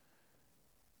parents.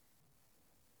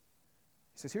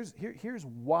 He says, here's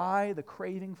why the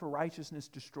craving for righteousness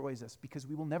destroys us, because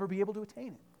we will never be able to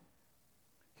attain it.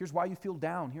 Here's why you feel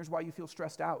down. Here's why you feel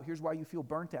stressed out. Here's why you feel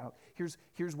burnt out. Here's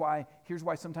why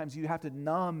sometimes you have to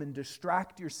numb and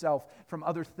distract yourself from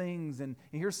other things. And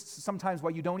here's sometimes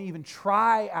why you don't even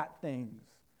try at things,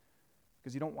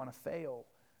 because you don't want to fail.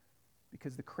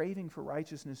 Because the craving for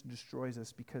righteousness destroys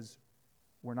us because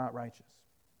we're not righteous.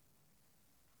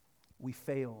 We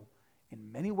fail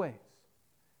in many ways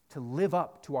to live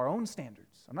up to our own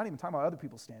standards. I'm not even talking about other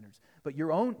people's standards, but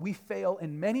your own. We fail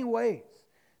in many ways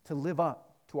to live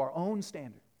up to our own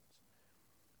standards.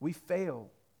 We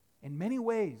fail in many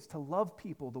ways to love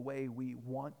people the way we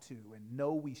want to and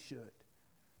know we should.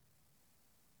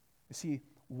 You see,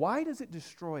 why does it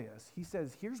destroy us? He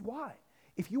says, here's why.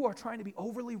 If you are trying to be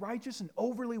overly righteous and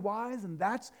overly wise, and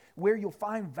that's where you'll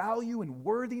find value and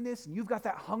worthiness, and you've got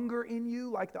that hunger in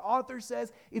you, like the author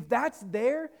says, if that's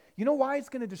there, you know why it's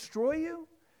going to destroy you?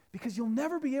 Because you'll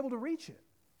never be able to reach it.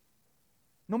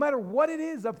 No matter what it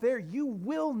is up there, you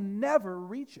will never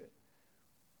reach it.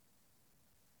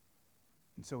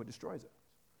 And so it destroys us.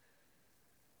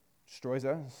 It destroys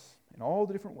us in all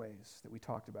the different ways that we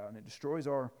talked about, and it destroys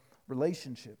our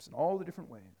relationships in all the different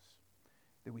ways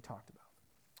that we talked about.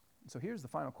 So here's the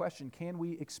final question. Can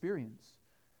we experience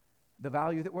the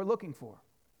value that we're looking for?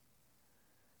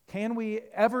 Can we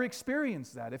ever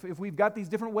experience that? If we've got these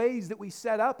different ways that we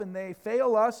set up and they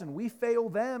fail us and we fail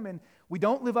them and we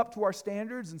don't live up to our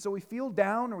standards and so we feel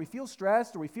down or we feel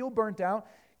stressed or we feel burnt out,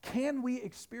 can we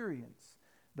experience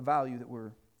the value that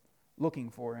we're looking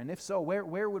for? And if so,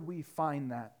 where would we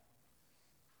find that?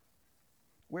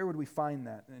 Where would we find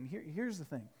that? And here's the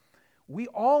thing. We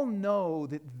all know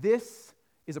that this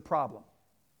is a problem.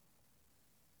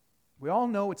 We all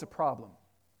know it's a problem.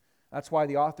 That's why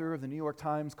the author of the New York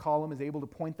Times column is able to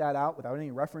point that out without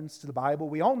any reference to the Bible.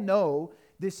 We all know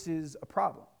this is a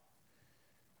problem.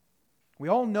 We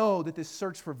all know that this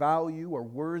search for value or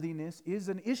worthiness is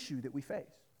an issue that we face.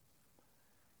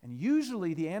 And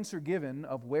usually the answer given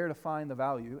of where to find the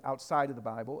value outside of the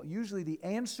Bible, usually the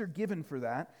answer given for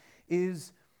that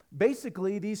is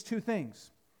basically these two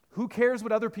things. Who cares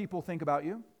what other people think about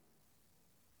you?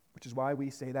 Which is why we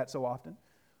say that so often.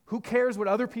 Who cares what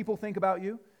other people think about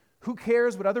you? Who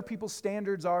cares what other people's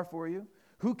standards are for you?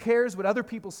 Who cares what other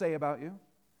people say about you?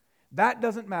 That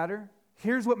doesn't matter.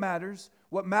 Here's what matters.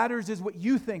 What matters is what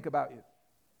you think about you.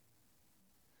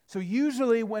 So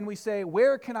usually when we say,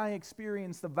 where can I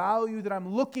experience the value that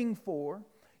I'm looking for?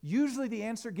 Usually the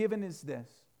answer given is this.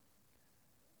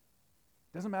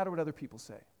 Doesn't matter what other people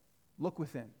say. Look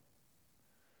within.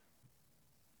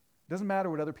 Doesn't matter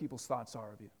what other people's thoughts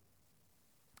are of you.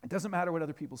 It doesn't matter what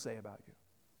other people say about you.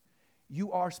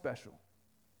 You are special.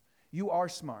 You are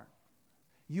smart.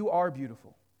 You are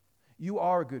beautiful. You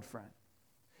are a good friend.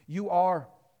 You are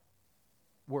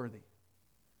worthy.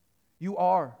 You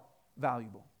are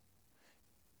valuable.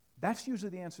 That's usually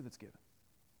the answer that's given.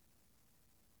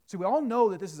 So we all know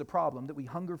that this is a problem, that we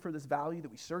hunger for this value,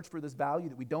 that we search for this value,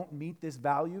 that we don't meet this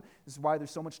value. This is why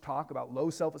there's so much talk about low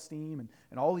self-esteem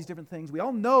and all these different things. We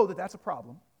all know that that's a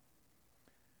problem.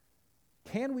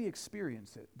 Can we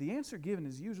experience it? The answer given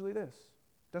is usually this.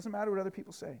 It doesn't matter what other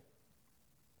people say. It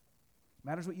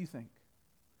matters what you think.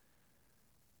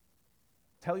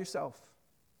 Tell yourself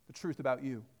the truth about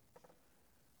you.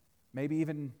 Maybe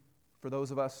even for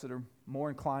those of us that are more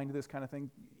inclined to this kind of thing,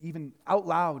 even out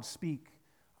loud speak,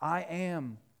 I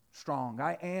am strong,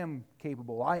 I am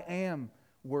capable, I am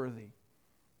worthy.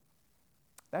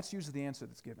 That's usually the answer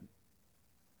that's given.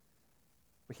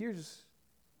 But here's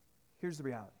the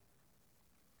reality.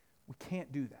 We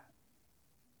can't do that.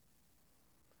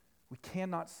 We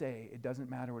cannot say it doesn't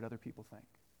matter what other people think.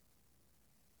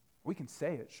 We can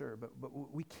say it, sure, but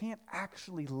we can't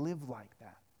actually live like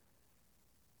that.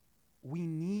 We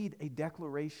need a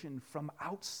declaration from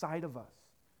outside of us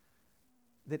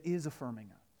that is affirming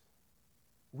us.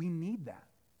 We need that.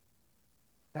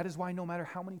 That is why no matter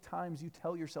how many times you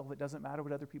tell yourself it doesn't matter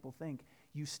what other people think,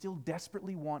 you still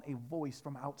desperately want a voice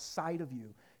from outside of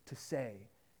you to say,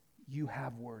 you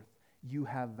have worth, you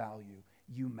have value,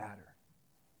 you matter.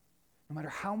 No matter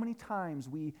how many times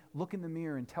we look in the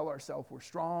mirror and tell ourselves we're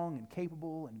strong and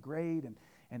capable and great and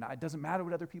it doesn't matter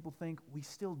what other people think, we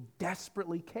still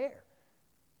desperately care.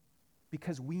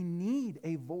 Because we need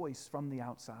a voice from the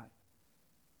outside.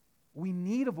 We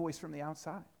need a voice from the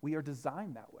outside. We are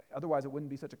designed that way. Otherwise, it wouldn't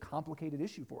be such a complicated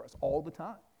issue for us all the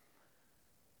time.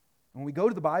 When we go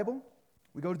to the Bible,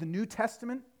 we go to the New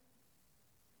Testament.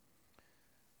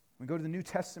 We go to the New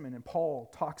Testament, and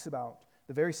Paul talks about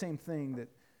the very same thing that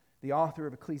the author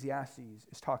of Ecclesiastes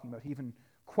is talking about. He even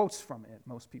quotes from it,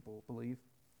 most people believe.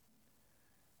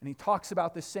 And he talks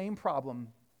about the same problem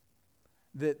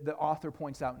that the author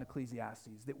points out in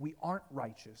Ecclesiastes, that we aren't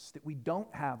righteous, that we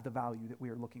don't have the value that we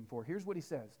are looking for. Here's what he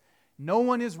says. No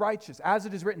one is righteous, as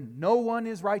it is written, no one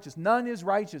is righteous, none is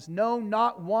righteous, no,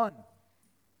 not one.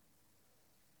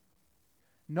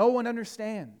 No one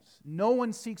understands, no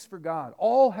one seeks for God.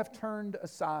 All have turned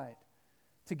aside.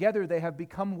 Together they have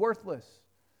become worthless.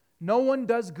 No one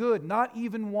does good, not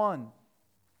even one.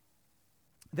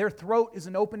 Their throat is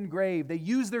an open grave. They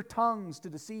use their tongues to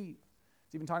deceive.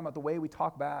 It's even talking about the way we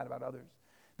talk bad about others.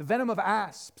 The venom of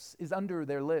asps is under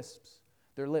their lips.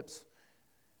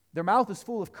 Their mouth is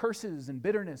full of curses and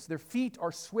bitterness. Their feet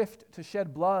are swift to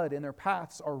shed blood, and their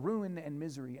paths are ruin and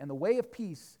misery. And the way of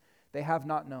peace they have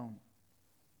not known.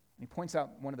 And he points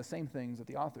out one of the same things that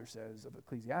the author says of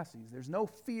Ecclesiastes. There's no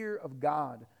fear of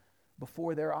God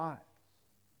before their eyes.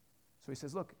 So he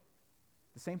says, look,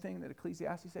 the same thing that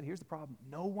Ecclesiastes said, here's the problem.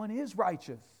 No one is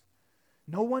righteous.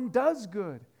 No one does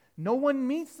good. No one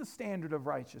meets the standard of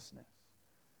righteousness.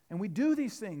 And we do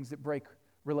these things that break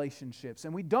relationships.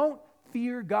 And we don't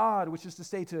fear God, which is to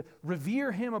say to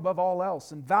revere Him above all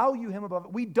else and value Him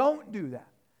above. We don't do that.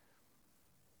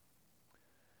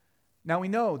 Now we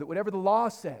know that whatever the law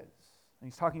says, and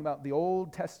he's talking about the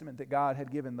Old Testament that God had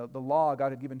given, the law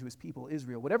God had given to His people,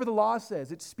 Israel. Whatever the law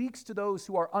says, it speaks to those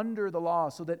who are under the law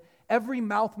so that every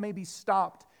mouth may be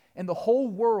stopped and the whole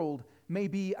world may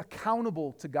be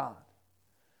accountable to God.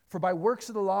 For by works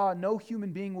of the law, no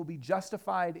human being will be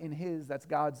justified in his, that's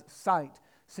God's sight,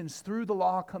 since through the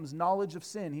law comes knowledge of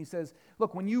sin. He says,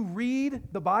 look, when you read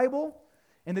the Bible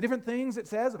and the different things it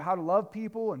says of how to love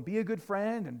people and be a good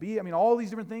friend and all these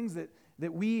different things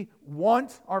that we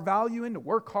want our value in, to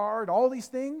work hard, all these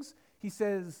things, he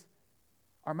says,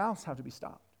 our mouths have to be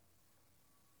stopped.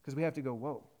 Because we have to go,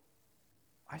 whoa,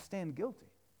 I stand guilty.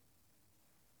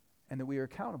 And that we are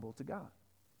accountable to God.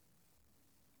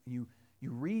 You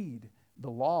read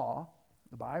the law,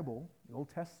 the Bible, the Old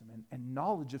Testament, and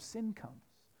knowledge of sin comes.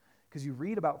 Because you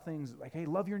read about things like, hey,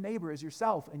 love your neighbor as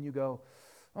yourself. And you go,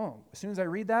 oh, as soon as I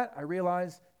read that, I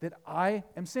realize that I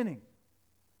am sinning.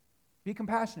 Be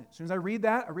compassionate. As soon as I read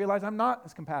that, I realize I'm not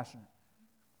as compassionate.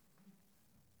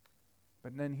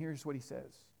 But then here's what he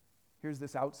says. Here's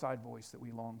this outside voice that we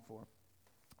long for.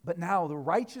 But now the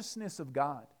righteousness of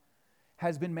God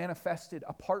has been manifested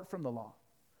apart from the law.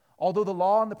 Although the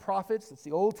law and the prophets, that's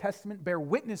the Old Testament, bear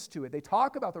witness to it. They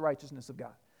talk about the righteousness of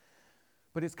God.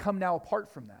 But it's come now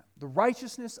apart from that. The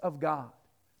righteousness of God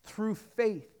through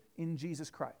faith in Jesus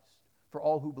Christ for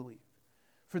all who believe.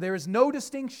 For there is no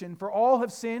distinction, for all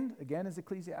have sinned, again as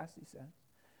Ecclesiastes says,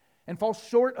 and fall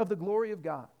short of the glory of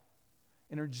God,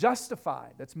 and are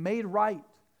justified, that's made right,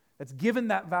 that's given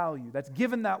that value, that's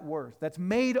given that worth, that's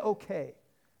made okay,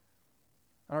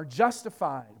 and are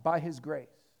justified by His grace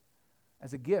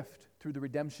as a gift through the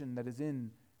redemption that is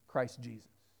in Christ Jesus.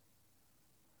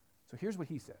 So here's what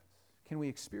he says. Can we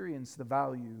experience the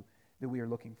value that we are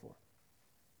looking for?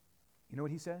 You know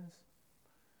what he says?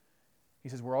 He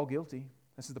says we're all guilty.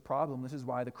 This is the problem. This is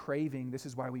why the craving, this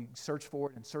is why we search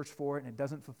for it and it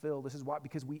doesn't fulfill. This is why,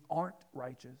 because we aren't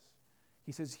righteous.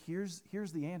 He says,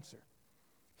 here's the answer.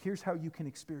 Here's how you can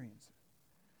experience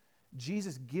it.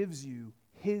 Jesus gives you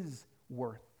His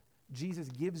worth. Jesus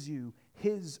gives you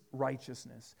His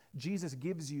righteousness. Jesus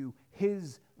gives you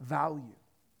His value.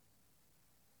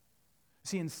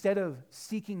 See, instead of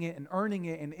seeking it and earning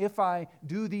it, and if I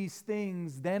do these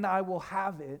things, then I will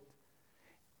have it,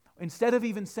 instead of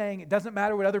even saying it doesn't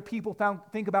matter what other people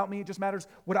think about me, it just matters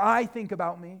what I think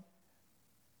about me,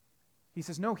 he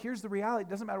says, no, here's the reality.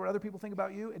 It doesn't matter what other people think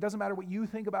about you. It doesn't matter what you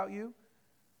think about you.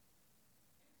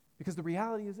 Because the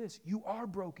reality is this, you are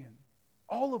broken.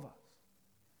 All of us.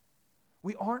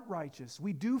 We aren't righteous.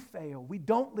 We do fail. We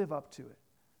don't live up to it.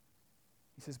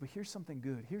 He says, but here's something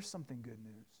good. Here's something good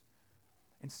news.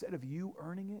 Instead of you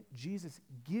earning it, Jesus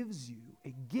gives you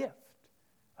a gift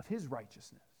of His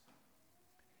righteousness.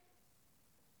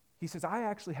 He says, I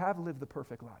actually have lived the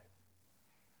perfect life.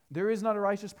 There is not a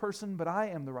righteous person, but I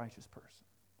am the righteous person.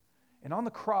 And on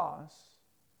the cross,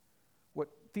 what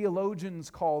theologians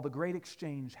call the great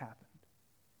exchange happened,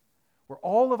 where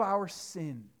all of our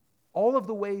sin, all of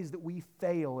the ways that we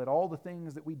fail at all the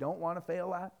things that we don't want to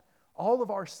fail at, all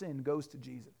of our sin goes to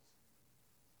Jesus.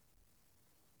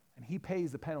 And He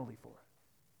pays the penalty for it.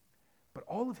 But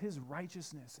all of His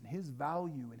righteousness and His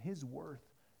value and His worth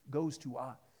goes to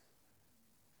us.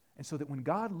 And so that when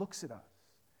God looks at us,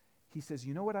 He says,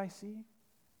 you know what I see?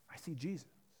 I see Jesus.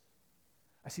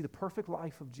 I see the perfect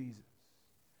life of Jesus.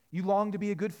 You long to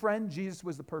be a good friend? Jesus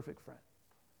was the perfect friend.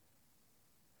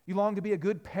 You long to be a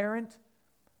good parent?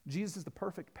 Jesus is the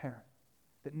perfect parent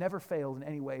that never failed in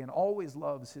any way and always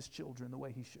loves His children the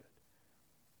way He should.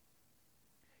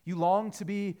 You long to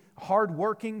be a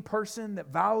hardworking person that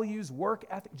values work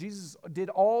ethic? Jesus did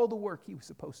all the work He was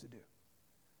supposed to do.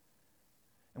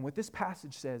 And what this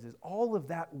passage says is all of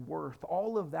that worth,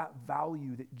 all of that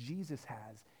value that Jesus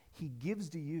has, He gives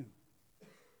to you.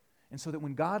 And so that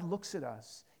when God looks at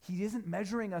us, He isn't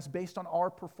measuring us based on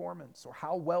our performance or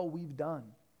how well we've done.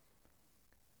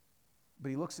 But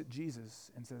He looks at Jesus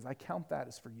and says, I count that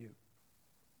as for you.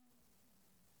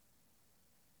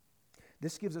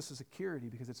 This gives us a security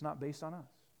because it's not based on us.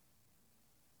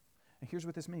 And here's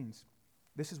what this means.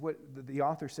 This is what the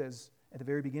author says at the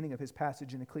very beginning of his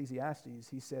passage in Ecclesiastes.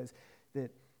 He says that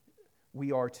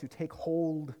we are to take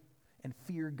hold and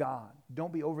fear God.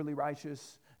 Don't be overly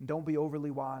righteous. Don't be overly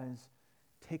wise.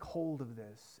 Take hold of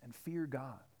this and fear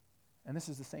God. And this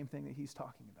is the same thing that he's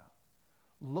talking about.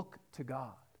 Look to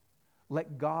God.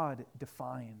 Let God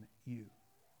define you.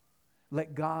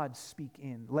 Let God speak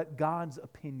in. Let God's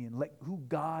opinion, let who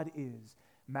God is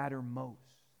matter most.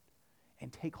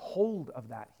 And take hold of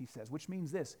that, he says, which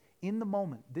means this, in the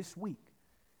moment, this week,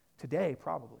 today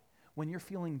probably, when you're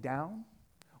feeling down,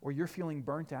 or you're feeling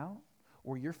burnt out,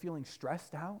 or you're feeling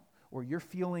stressed out, or you're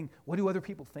feeling, what do other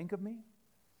people think of me?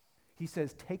 He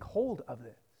says, take hold of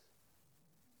this.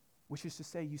 Which is to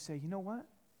say, you say, you know what?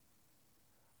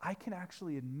 I can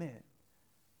actually admit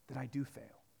that I do fail.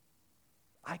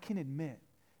 I can admit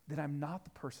that I'm not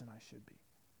the person I should be.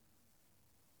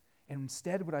 And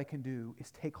instead what I can do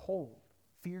is take hold,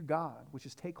 fear God, which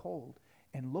is take hold,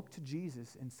 and look to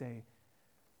Jesus and say,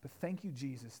 but thank you,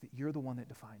 Jesus, that you're the one that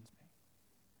defines me.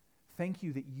 Thank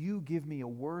you that you give me a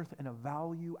worth and a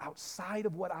value outside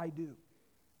of what I do,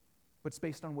 but it's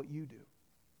based on what you do.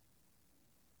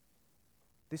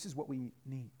 This is what we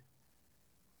need.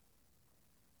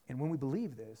 And when we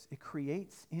believe this, it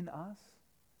creates in us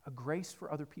a grace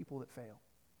for other people that fail.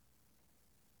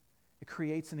 It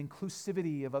creates an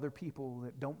inclusivity of other people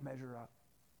that don't measure up.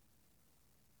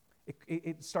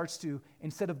 It starts to,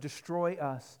 instead of destroy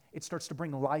us, it starts to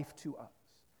bring life to us.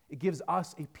 It gives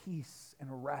us a peace and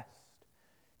a rest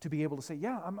to be able to say,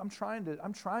 yeah, I'm trying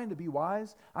to be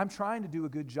wise. I'm trying to do a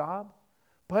good job.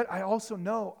 But I also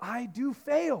know I do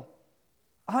fail.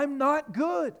 I'm not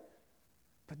good.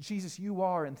 But Jesus, you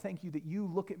are, and thank you that you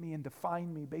look at me and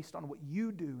define me based on what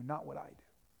you do, not what I do.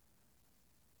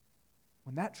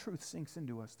 When that truth sinks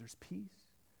into us, there's peace,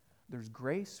 there's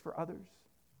grace for others,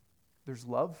 there's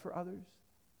love for others.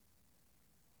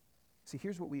 See,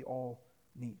 here's what we all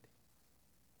need.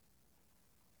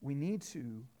 We need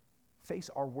to face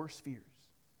our worst fears,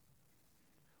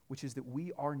 which is that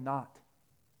we are not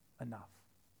enough.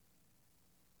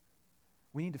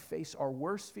 We need to face our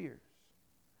worst fears,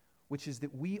 which is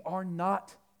that we are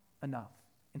not enough.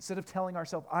 Instead of telling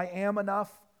ourselves, I am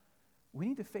enough, we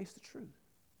need to face the truth.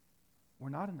 We're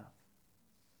not enough.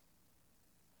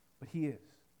 But He is.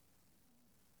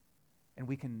 And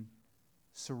we can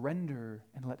surrender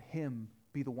and let Him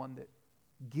be the one that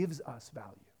gives us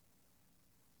value.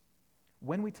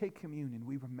 When we take communion,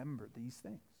 we remember these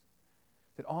things.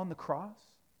 That on the cross,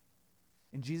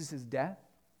 in Jesus' death,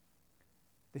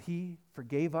 that He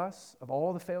forgave us of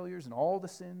all the failures and all the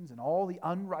sins and all the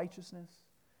unrighteousness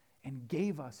and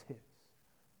gave us His.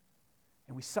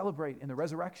 And we celebrate in the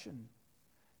resurrection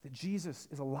that Jesus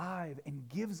is alive and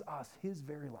gives us His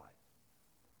very life.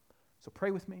 So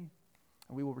pray with me,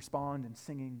 and we will respond in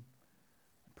singing,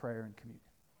 and prayer, and communion.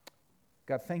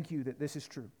 God, thank You that this is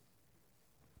true.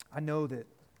 I know that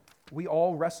we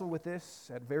all wrestle with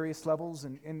this at various levels,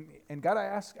 and God, I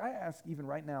ask even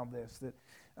right now this, that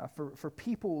for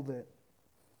people that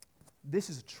this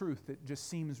is a truth that just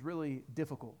seems really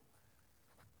difficult.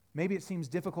 Maybe it seems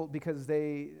difficult because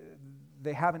they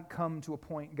haven't come to a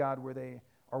point, God, where they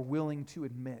are willing to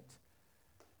admit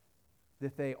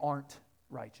that they aren't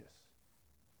righteous.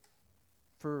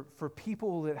 For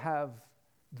people that have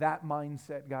that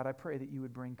mindset, God, I pray that You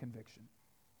would bring conviction.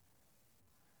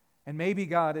 And maybe,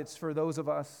 God, it's for those of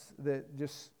us that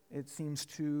just, it seems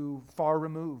too far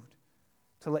removed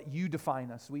to let You define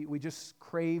us. We just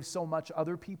crave so much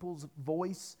other people's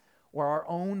voice or our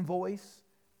own voice.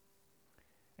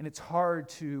 And it's hard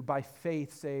to, by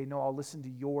faith, say, no, I'll listen to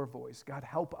Your voice. God,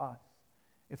 help us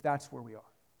if that's where we are.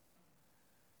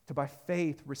 To, by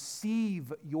faith,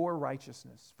 receive Your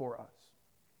righteousness for us.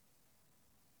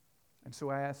 And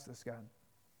so I ask this, God,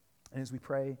 and as we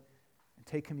pray and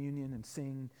take communion and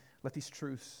sing, let these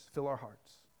truths fill our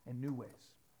hearts in new ways.